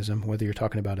mechanism, whether you're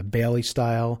talking about a Bailey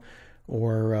style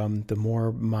or the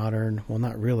more modern, well,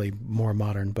 not really more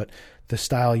modern, but the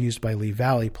style used by Lee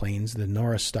Valley planes, the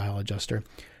Norris style adjuster,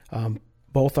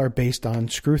 both are based on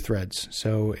screw threads.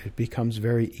 So it becomes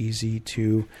very easy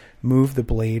to move the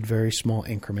blade very small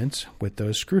increments with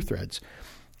those screw threads.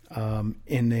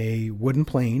 In a wooden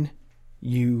plane,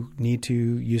 you need to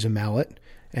use a mallet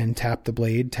and tap the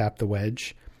blade, tap the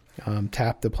wedge,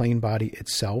 tap the plane body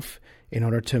itself in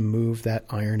order to move that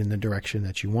iron in the direction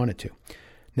that you want it to.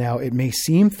 Now, it may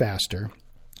seem faster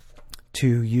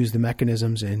to use the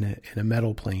mechanisms in a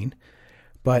metal plane,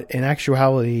 but in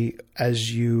actuality,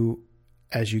 as you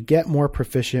get more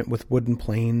proficient with wooden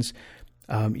planes,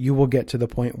 you will get to the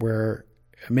point where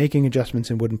making adjustments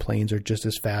in wooden planes are just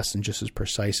as fast and just as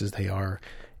precise as they are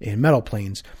in metal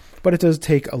planes. But it does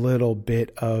take a little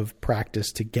bit of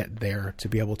practice to get there, to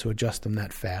be able to adjust them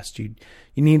that fast. You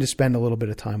need to spend a little bit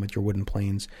of time with your wooden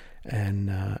planes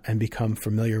and become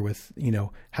familiar with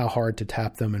how hard to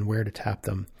tap them and where to tap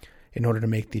them in order to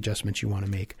make the adjustments you want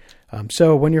to make.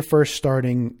 So when you're first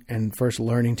starting and first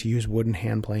learning to use wooden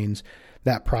hand planes,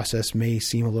 that process may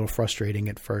seem a little frustrating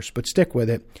at first, but stick with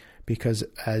it, because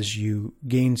as you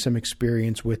gain some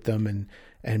experience with them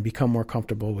and become more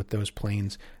comfortable with those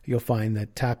planes, you'll find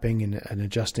that tapping and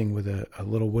adjusting with a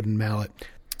little wooden mallet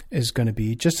is going to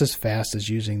be just as fast as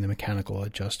using the mechanical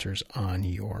adjusters on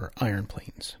your iron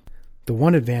planes. The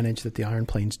one advantage that the iron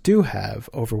planes do have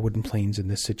over wooden planes in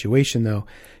this situation, though,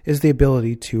 is the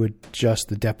ability to adjust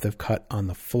the depth of cut on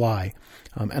the fly.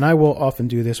 And I will often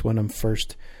do this when I'm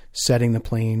first setting the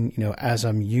plane. As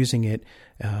I'm using it,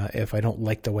 if I don't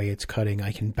like the way it's cutting,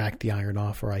 I can back the iron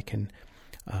off, or I can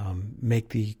make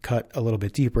the cut a little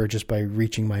bit deeper just by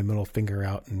reaching my middle finger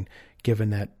out and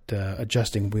giving that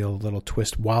adjusting wheel a little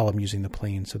twist while I'm using the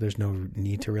plane, so there's no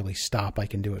need to really stop. I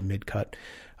can do it mid-cut.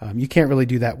 You can't really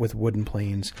do that with wooden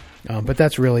planes, but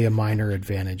that's really a minor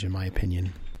advantage in my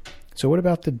opinion. So what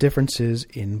about the differences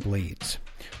in blades?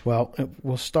 Well,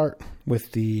 we'll start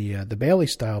with the Bailey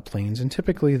style planes, and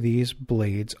typically these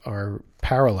blades are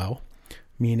parallel,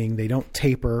 meaning they don't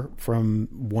taper from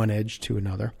one edge to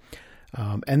another,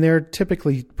 and they're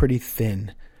typically pretty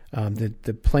thin.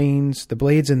 The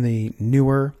blades in the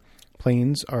newer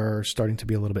planes are starting to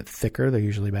be a little bit thicker. They're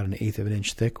usually about 1/8 of an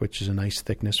inch thick, which is a nice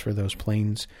thickness for those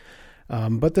planes.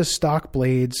 But the stock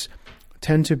blades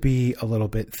tend to be a little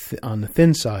bit on the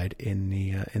thin side in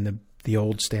the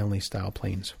old Stanley style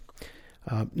planes.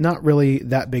 Not really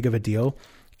that big of a deal.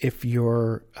 If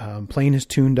your plane is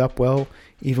tuned up well,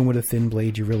 even with a thin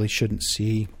blade, you really shouldn't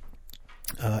see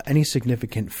any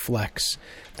significant flex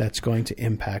that's going to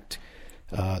impact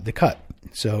the cut.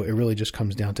 So it really just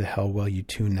comes down to how well you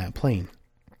tune that plane.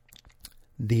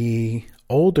 The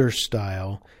older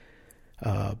style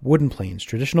wooden planes,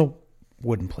 traditional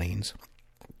wooden planes,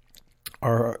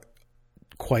 are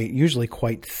usually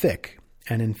quite thick.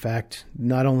 And in fact,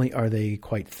 not only are they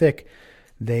quite thick,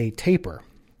 they taper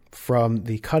from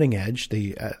the cutting edge,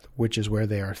 which is where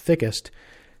they are thickest,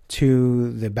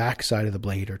 to the back side of the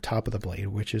blade or top of the blade,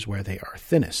 which is where they are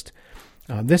thinnest.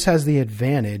 This has the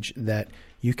advantage that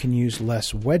you can use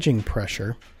less wedging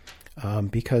pressure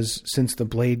because since the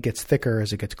blade gets thicker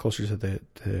as it gets closer to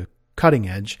the cutting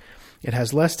edge, it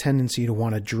has less tendency to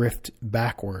want to drift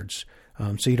backwards.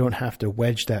 So you don't have to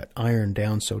wedge that iron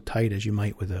down so tight as you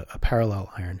might with a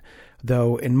parallel iron.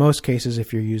 Though in most cases,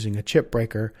 if you're using a chip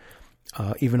breaker,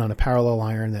 even on a parallel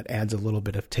iron, that adds a little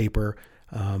bit of taper.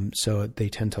 So they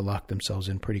tend to lock themselves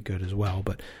in pretty good as well.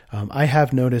 But I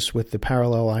have noticed with the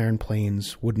parallel iron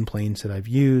planes, wooden planes that I've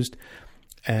used,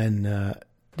 and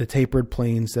the tapered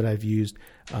planes that I've used,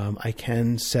 I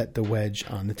can set the wedge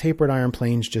on the tapered iron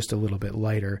planes just a little bit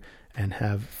lighter and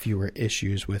have fewer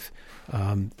issues with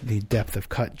the depth of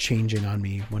cut changing on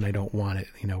me when I don't want it,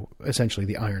 essentially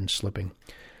the iron slipping.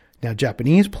 Now,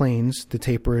 Japanese planes, the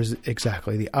taper is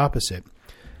exactly the opposite.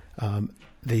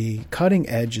 The cutting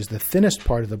edge is the thinnest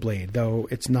part of the blade, though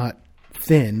it's not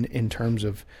thin in terms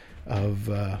of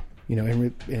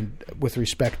with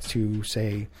respect to,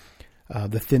 say,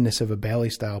 the thinness of a Bailey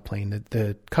style plane.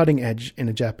 The cutting edge in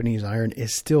a Japanese iron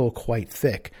is still quite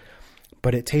thick,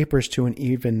 but it tapers to an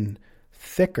even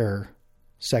thicker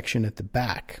section at the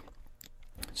back.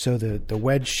 So the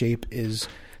wedge shape is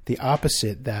the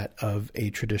opposite that of a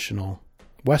traditional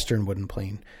Western wooden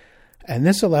plane. And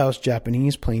this allows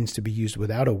Japanese planes to be used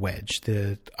without a wedge.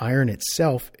 The iron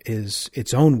itself is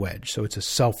its own wedge, so it's a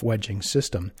self-wedging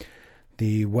system.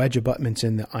 The wedge abutments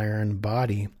in the iron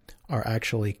body are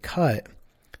actually cut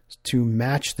to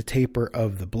match the taper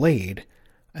of the blade,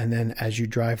 and then as you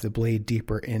drive the blade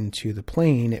deeper into the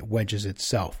plane, it wedges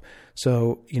itself.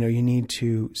 So, you need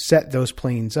to set those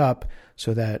planes up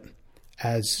so that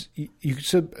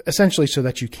essentially so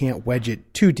that you can't wedge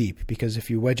it too deep, because if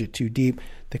you wedge it too deep,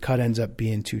 the cut ends up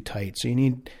being too tight. So you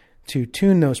need to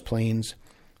tune those planes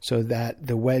so that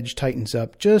the wedge tightens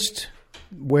up just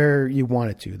where you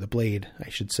want it to. The blade, I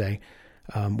should say,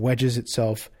 wedges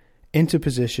itself into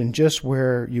position just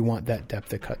where you want that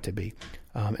depth of cut to be.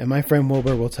 And my friend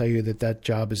Wilbur will tell you that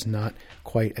job is not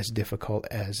quite as difficult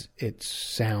as it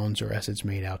sounds or as it's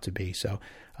made out to be. So,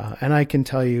 and I can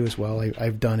tell you as well,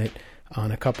 I've done it on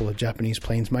a couple of Japanese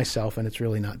planes myself, and it's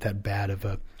really not that bad of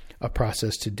a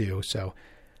process to do. So,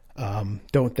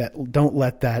 don't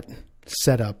let that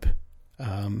setup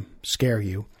scare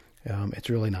you. It's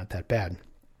really not that bad.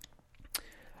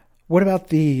 What about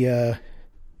the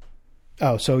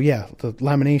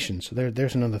lamination. So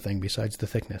there's another thing besides the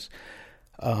thickness.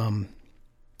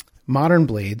 Modern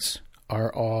blades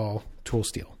are all tool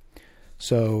steel.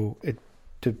 So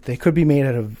they could be made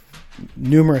out of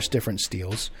numerous different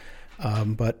steels,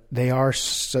 but they are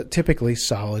typically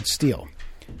solid steel.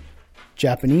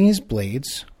 Japanese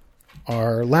blades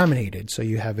are laminated. So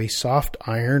you have a soft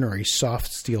iron or a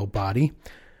soft steel body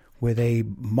with a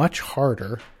much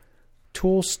harder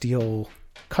tool steel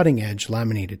cutting edge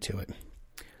laminated to it.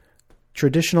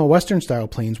 Traditional Western style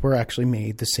planes were actually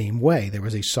made the same way. There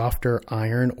was a softer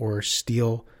iron or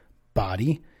steel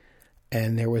body,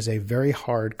 and there was a very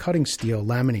hard cutting steel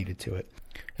laminated to it.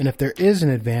 And if there is an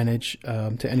advantage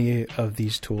to any of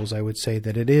these tools, I would say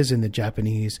that it is in the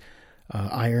Japanese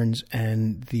irons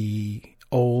and the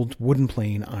old wooden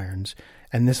plane irons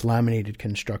and this laminated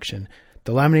construction.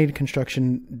 The laminated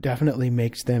construction definitely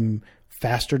makes them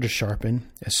faster to sharpen,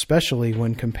 especially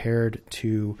when compared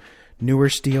to newer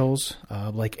steels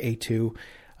like A2.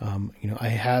 I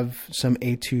have some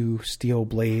A2 steel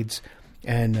blades,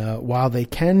 and while they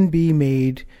can be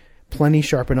made plenty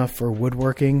sharp enough for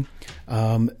woodworking,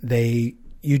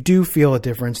 you do feel a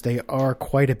difference. They are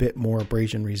quite a bit more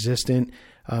abrasion resistant.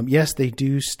 Yes, they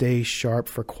do stay sharp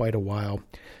for quite a while,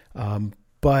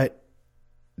 but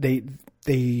they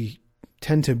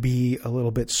tend to be a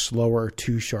little bit slower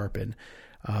to sharpen.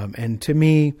 And to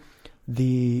me,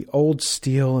 the old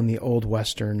steel and the old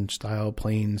Western style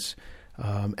planes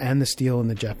and the steel in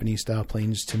the Japanese style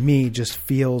planes, to me, just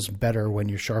feels better when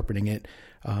you're sharpening it.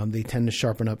 They tend to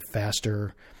sharpen up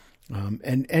faster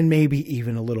and maybe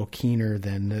even a little keener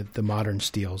than the modern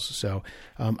steels. So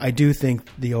I do think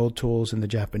the old tools in the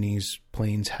Japanese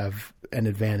planes have an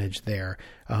advantage there.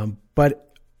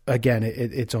 But again,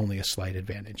 it's only a slight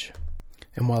advantage.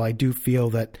 And while I do feel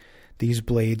that these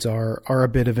blades are a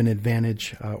bit of an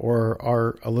advantage or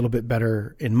are a little bit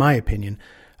better, in my opinion,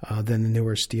 than the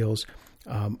newer steels,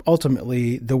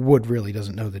 ultimately the wood really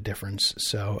doesn't know the difference.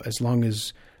 So as long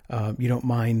as you don't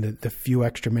mind the few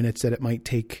extra minutes that it might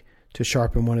take to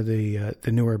sharpen one of the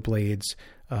newer blades,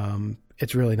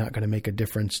 it's really not going to make a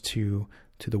difference to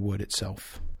the wood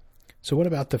itself. So what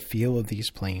about the feel of these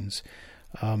planes?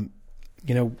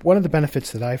 One of the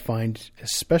benefits that I find,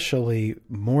 especially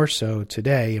more so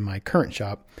today in my current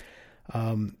shop,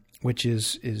 which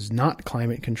is not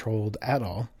climate controlled at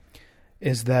all,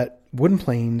 is that wooden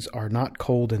planes are not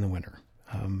cold in the winter.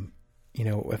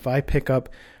 If I pick up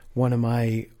one of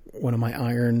my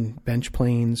iron bench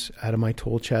planes out of my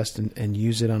tool chest and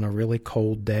use it on a really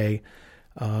cold day,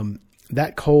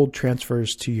 that cold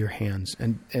transfers to your hands.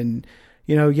 And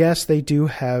yes, they do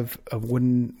have a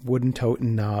wooden tote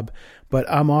and knob, but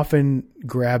I'm often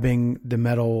grabbing the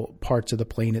metal parts of the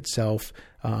plane itself,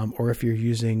 or if you're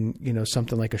using,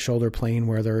 something like a shoulder plane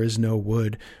where there is no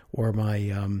wood, or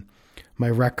my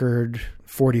record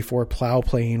 44 plow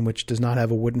plane, which does not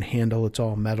have a wooden handle, it's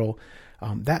all metal.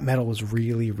 That metal is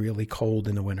really, really cold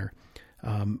in the winter.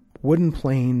 Wooden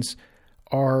planes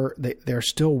they're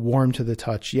still warm to the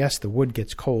touch. Yes, the wood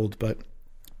gets cold, but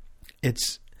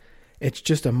it's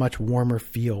just a much warmer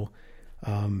feel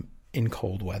in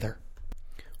cold weather.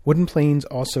 Wooden planes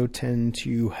also tend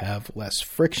to have less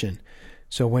friction.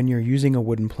 So when you're using a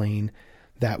wooden plane,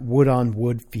 that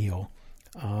wood-on-wood feel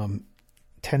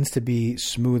tends to be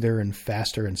smoother and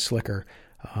faster and slicker.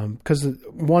 Because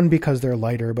they're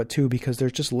lighter, but two, because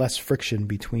there's just less friction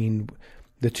between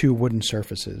the two wooden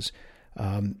surfaces.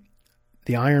 The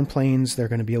The iron planes, they're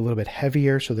going to be a little bit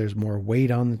heavier, so there's more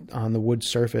weight on the wood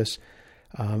surface.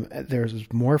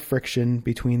 There's more friction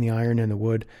between the iron and the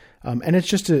wood, and it's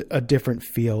just a different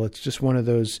feel. It's just one of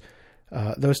those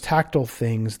tactile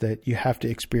things that you have to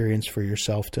experience for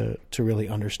yourself to really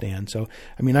understand. So,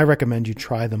 I mean, I recommend you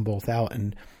try them both out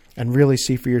and really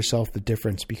see for yourself the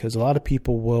difference, because a lot of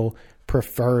people will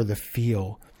prefer the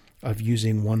feel of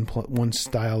using one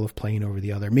style of plane over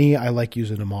the other. Me, I like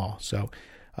using them all, so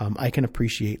I can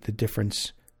appreciate the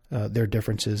difference, their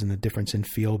differences and the difference in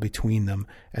feel between them,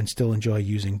 and still enjoy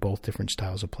using both different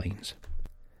styles of planes.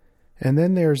 And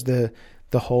then there's the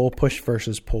whole push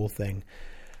versus pull thing.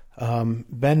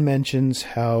 Ben mentions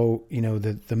how,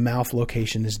 the mouth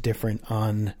location is different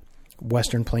on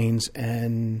Western planes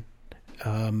and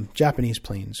Japanese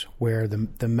planes, where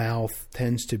the mouth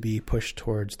tends to be pushed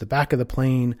towards the back of the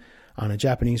plane on a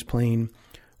Japanese plane,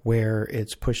 where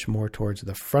it's pushed more towards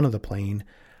the front of the plane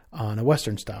on a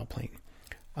Western style plane.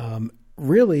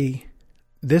 Really,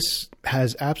 this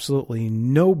has absolutely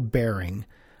no bearing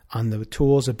on the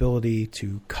tool's ability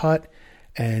to cut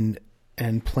and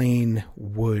plane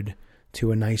wood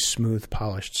to a nice, smooth,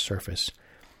 polished surface.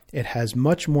 It has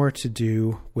much more to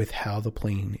do with how the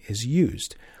plane is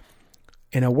used.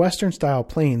 In a Western style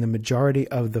plane, the majority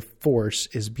of the force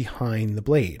is behind the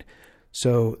blade.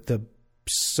 So the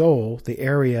sole, the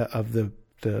area of the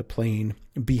plane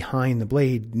behind the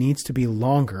blade, needs to be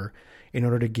longer in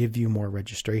order to give you more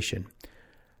registration.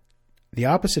 The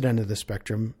opposite end of the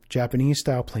spectrum, Japanese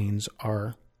style planes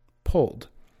are pulled.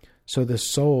 So the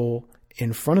sole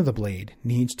in front of the blade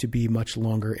needs to be much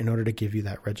longer in order to give you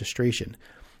that registration.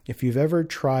 If you've ever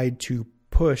tried to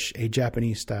push a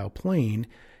Japanese style plane,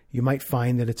 you might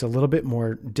find that it's a little bit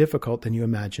more difficult than you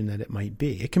imagine that it might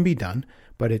be. It can be done,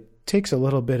 but it takes a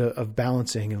little bit of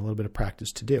balancing and a little bit of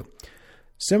practice to do.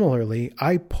 Similarly,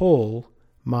 I pull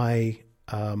my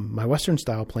Western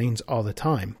style planes all the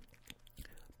time,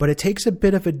 but it takes a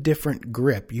bit of a different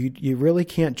grip. You really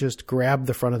can't just grab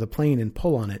the front of the plane and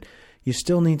pull on it. You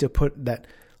still need to put that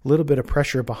little bit of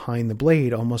pressure behind the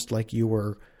blade, almost like you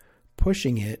were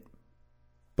pushing it,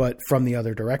 but from the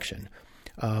other direction.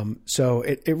 So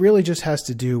it really just has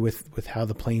to do with how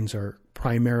the planes are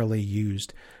primarily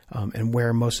used, and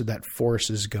where most of that force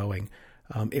is going.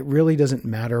 It really doesn't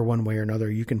matter one way or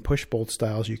another. You can push both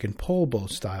styles, you can pull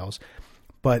both styles,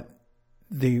 but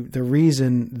the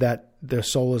reason that the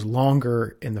sole is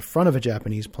longer in the front of a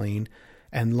Japanese plane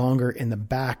and longer in the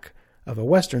back of a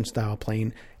Western style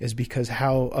plane is because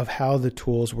of how the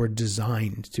tools were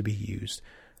designed to be used.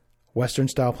 Western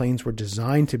style planes were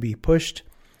designed to be pushed,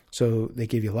 so they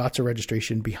give you lots of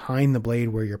registration behind the blade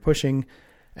where you're pushing,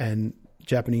 and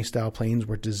Japanese style planes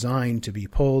were designed to be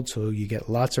pulled, so you get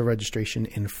lots of registration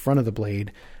in front of the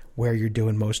blade where you're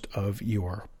doing most of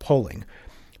your pulling.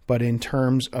 But in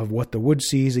terms of what the wood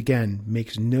sees, again,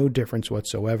 makes no difference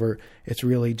whatsoever. It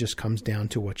really just comes down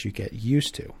to what you get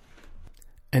used to.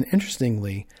 And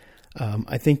interestingly,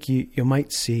 I think you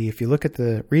might see, if you look at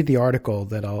read the article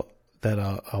that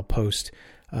I'll post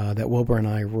that Wilbur and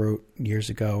I wrote years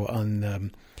ago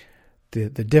on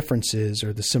the differences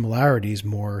or the similarities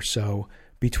more so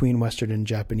between Western and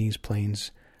Japanese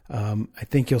planes. I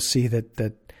think you'll see that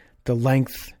the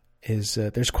length is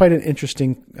there's quite an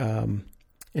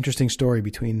interesting story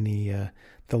between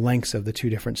the lengths of the two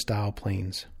different style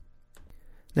planes.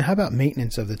 Now, how about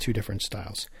maintenance of the two different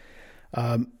styles?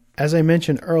 As I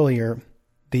mentioned earlier,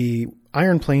 the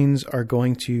iron planes are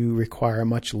going to require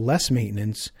much less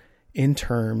maintenance in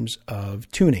terms of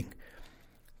tuning.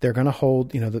 They're going to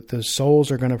hold, the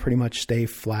soles are going to pretty much stay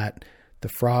flat. The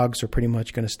frogs are pretty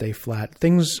much going to stay flat.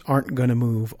 Things aren't going to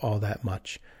move all that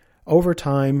much. Over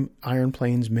time, iron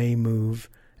planes may move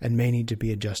and may need to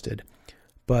be adjusted.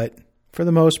 But for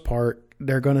the most part,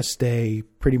 they're going to stay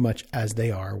pretty much as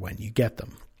they are when you get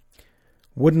them.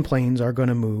 Wooden planes are going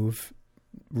to move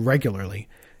regularly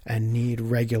and need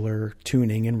regular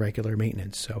tuning and regular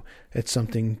maintenance. So it's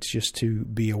something just to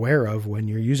be aware of when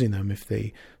you're using them. If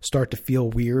they start to feel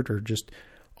weird or just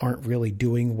aren't really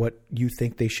doing what you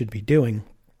think they should be doing,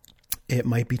 it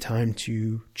might be time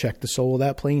to check the sole of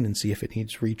that plane and see if it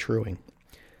needs retruing.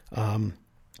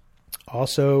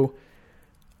 Also,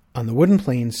 on the wooden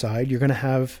plane side, you're going to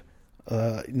have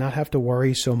not have to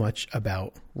worry so much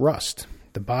about rust.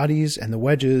 The bodies and the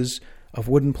wedges of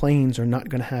wooden planes are not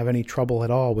going to have any trouble at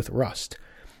all with rust.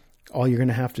 All you're going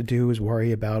to have to do is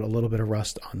worry about a little bit of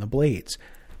rust on the blades.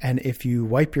 And if you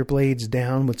wipe your blades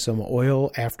down with some oil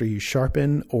after you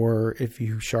sharpen, or if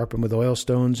you sharpen with oil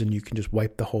stones and you can just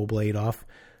wipe the whole blade off,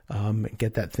 and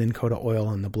get that thin coat of oil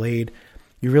on the blade,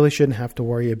 you really shouldn't have to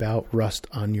worry about rust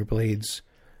on your blades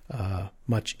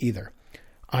much either.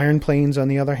 Iron planes, on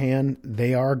the other hand,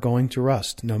 they are going to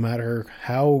rust. No matter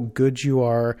how good you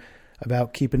are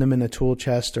about keeping them in a tool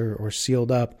chest or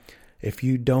sealed up, if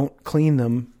you don't clean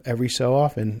them every so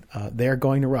often, they're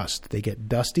going to rust. They get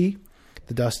dusty.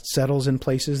 The dust settles in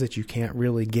places that you can't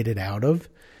really get it out of.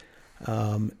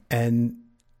 And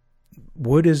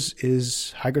wood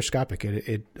is hygroscopic.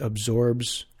 It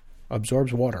absorbs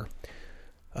water.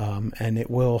 And it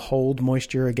will hold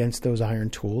moisture against those iron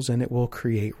tools, and it will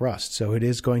create rust. So it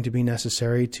is going to be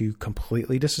necessary to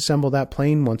completely disassemble that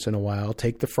plane once in a while,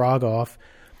 take the frog off,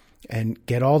 and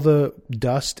get all the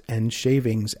dust and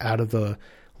shavings out of the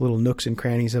little nooks and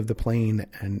crannies of the plane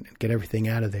and get everything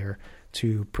out of there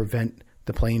to prevent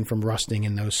the plane from rusting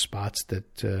in those spots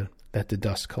that the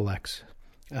dust collects.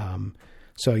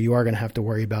 So you are going to have to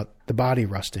worry about the body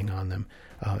rusting on them.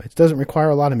 It doesn't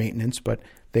require a lot of maintenance, but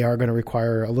they are going to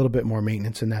require a little bit more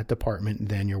maintenance in that department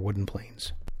than your wooden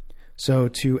planes. So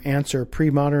to answer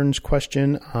Pre-Modern's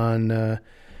question on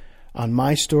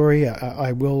my story,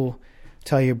 I will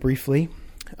tell you briefly.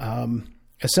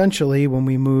 Essentially, when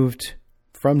we moved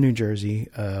from New Jersey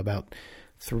about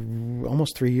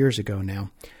almost 3 years ago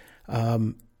now,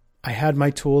 I had my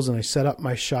tools and I set up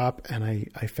my shop, and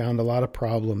I found a lot of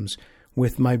problems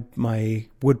with my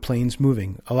wood planes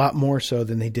moving, a lot more so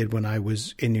than they did when I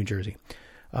was in New Jersey.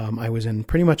 I was in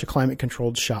pretty much a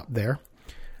climate-controlled shop there,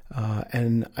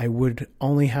 and I would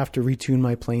only have to retune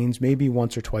my planes maybe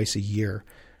once or twice a year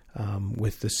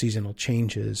with the seasonal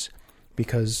changes,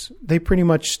 because they pretty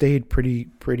much stayed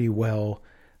pretty well,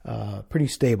 pretty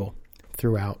stable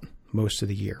throughout most of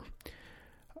the year.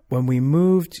 When we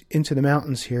moved into the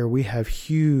mountains here, we have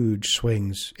huge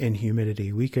swings in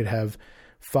humidity. We could have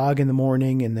fog in the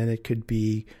morning, and then it could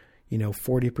be,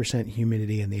 40%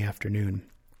 humidity in the afternoon.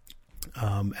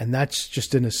 And that's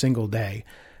just in a single day.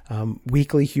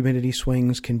 Weekly humidity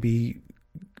swings can be,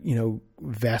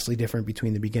 vastly different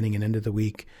between the beginning and end of the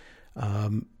week,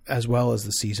 as well as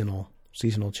the seasonal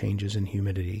changes in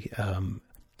humidity.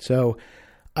 So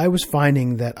I was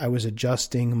finding that I was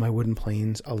adjusting my wooden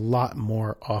planes a lot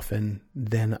more often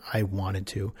than I wanted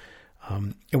to.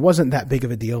 It wasn't that big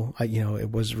of a deal.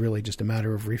 It was really just a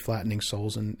matter of reflattening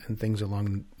soles and things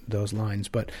along those lines,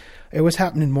 but it was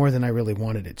happening more than I really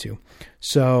wanted it to.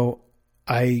 So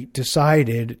I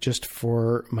decided, just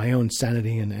for my own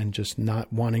sanity and just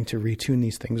not wanting to retune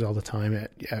these things all the time,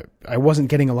 I wasn't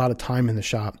getting a lot of time in the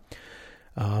shop.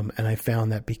 And I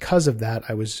found that because of that,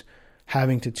 I was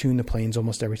having to tune the planes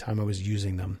almost every time I was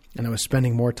using them. And I was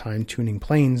spending more time tuning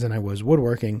planes than I was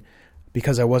woodworking,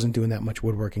 because I wasn't doing that much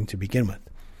woodworking to begin with.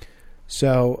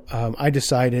 So I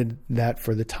decided that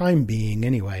for the time being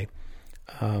anyway,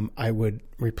 I would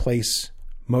replace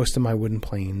most of my wooden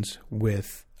planes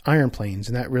with iron planes.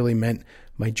 And that really meant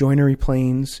my joinery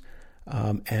planes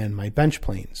and my bench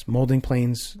planes. Molding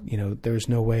planes, there's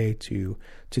no way to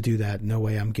do that. No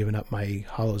way I'm giving up my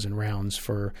hollows and rounds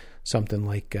for something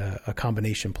like a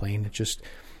combination plane.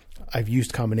 I've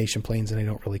used combination planes and I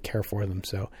don't really care for them.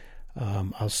 So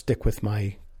I'll stick with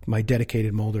my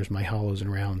dedicated molders, my hollows and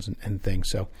rounds and things.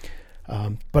 So,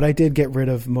 but I did get rid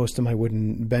of most of my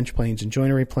wooden bench planes and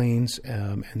joinery planes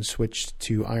and switched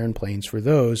to iron planes for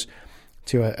those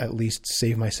to at least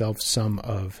save myself some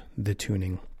of the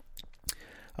tuning.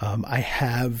 I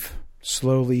have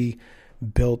slowly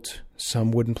built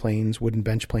some wooden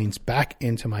bench planes back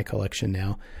into my collection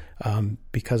now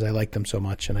because I like them so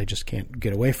much and I just can't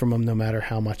get away from them no matter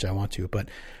how much I want to. But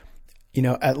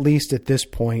at least at this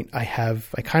point, I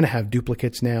kind of have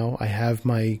duplicates now. I have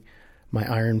my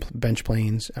iron bench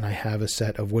planes and I have a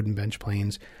set of wooden bench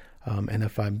planes. And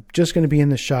if I'm just going to be in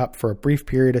the shop for a brief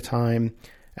period of time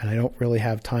and I don't really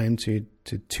have time to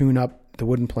tune up the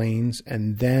wooden planes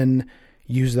and then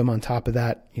use them on top of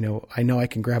that, I know I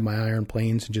can grab my iron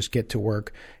planes and just get to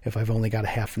work if I've only got a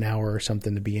half an hour or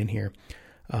something to be in here.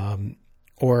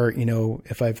 Or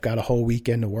if I've got a whole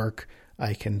weekend to work,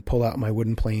 I can pull out my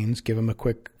wooden planes, give them a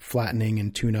quick flattening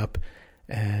and tune up,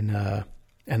 and I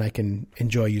can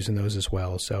enjoy using those as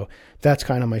well. So that's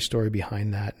kind of my story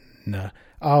behind that. And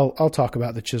I'll talk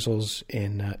about the chisels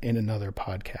in another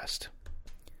podcast.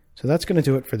 So that's going to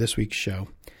do it for this week's show.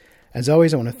 As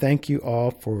always, I want to thank you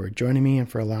all for joining me and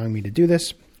for allowing me to do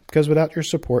this, because without your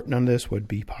support, none of this would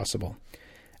be possible.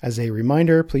 As a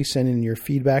reminder, please send in your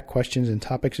feedback, questions, and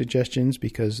topic suggestions,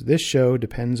 because this show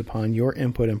depends upon your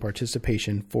input and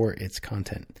participation for its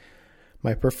content.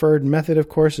 My preferred method, of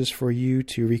course, is for you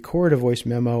to record a voice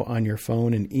memo on your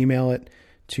phone and email it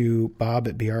to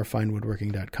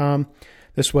bob@brfinewoodworking.com.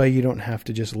 This way you don't have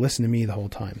to just listen to me the whole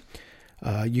time.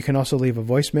 You can also leave a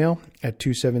voicemail at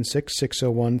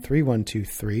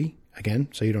 276-601-3123, again,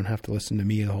 so you don't have to listen to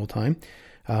me the whole time.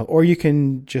 Or you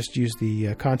can just use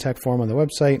the contact form on the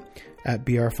website at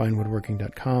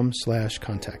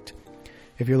brfinewoodworking.com/contact.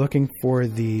 If you're looking for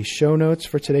the show notes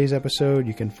for today's episode,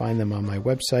 you can find them on my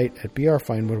website at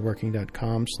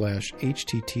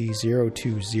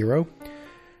brfinewoodworking.com/HTT020.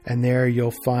 And there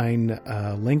you'll find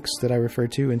links that I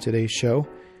referred to in today's show.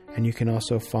 And you can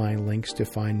also find links to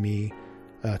follow me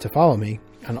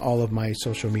on all of my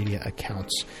social media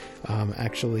accounts.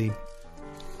 Actually,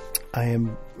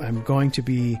 I'm going to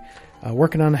be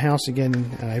working on the house again,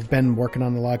 and I've been working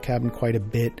on the log cabin quite a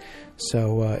bit.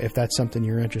 So if that's something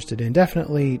you're interested in,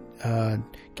 definitely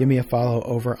give me a follow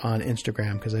over on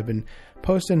Instagram, because I've been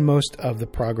posting most of the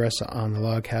progress on the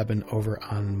log cabin over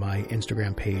on my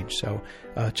Instagram page. So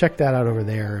check that out over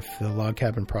there if the log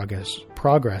cabin progress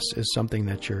is something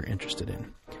that you're interested in.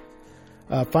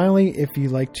 Finally, if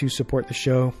you'd like to support the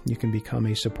show, you can become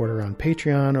a supporter on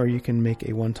Patreon, or you can make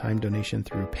a one-time donation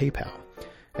through PayPal.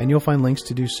 And you'll find links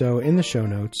to do so in the show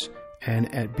notes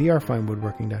and at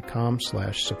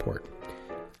brfinewoodworking.com/support.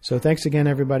 So thanks again,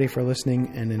 everybody, for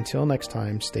listening. And until next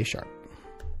time, stay sharp.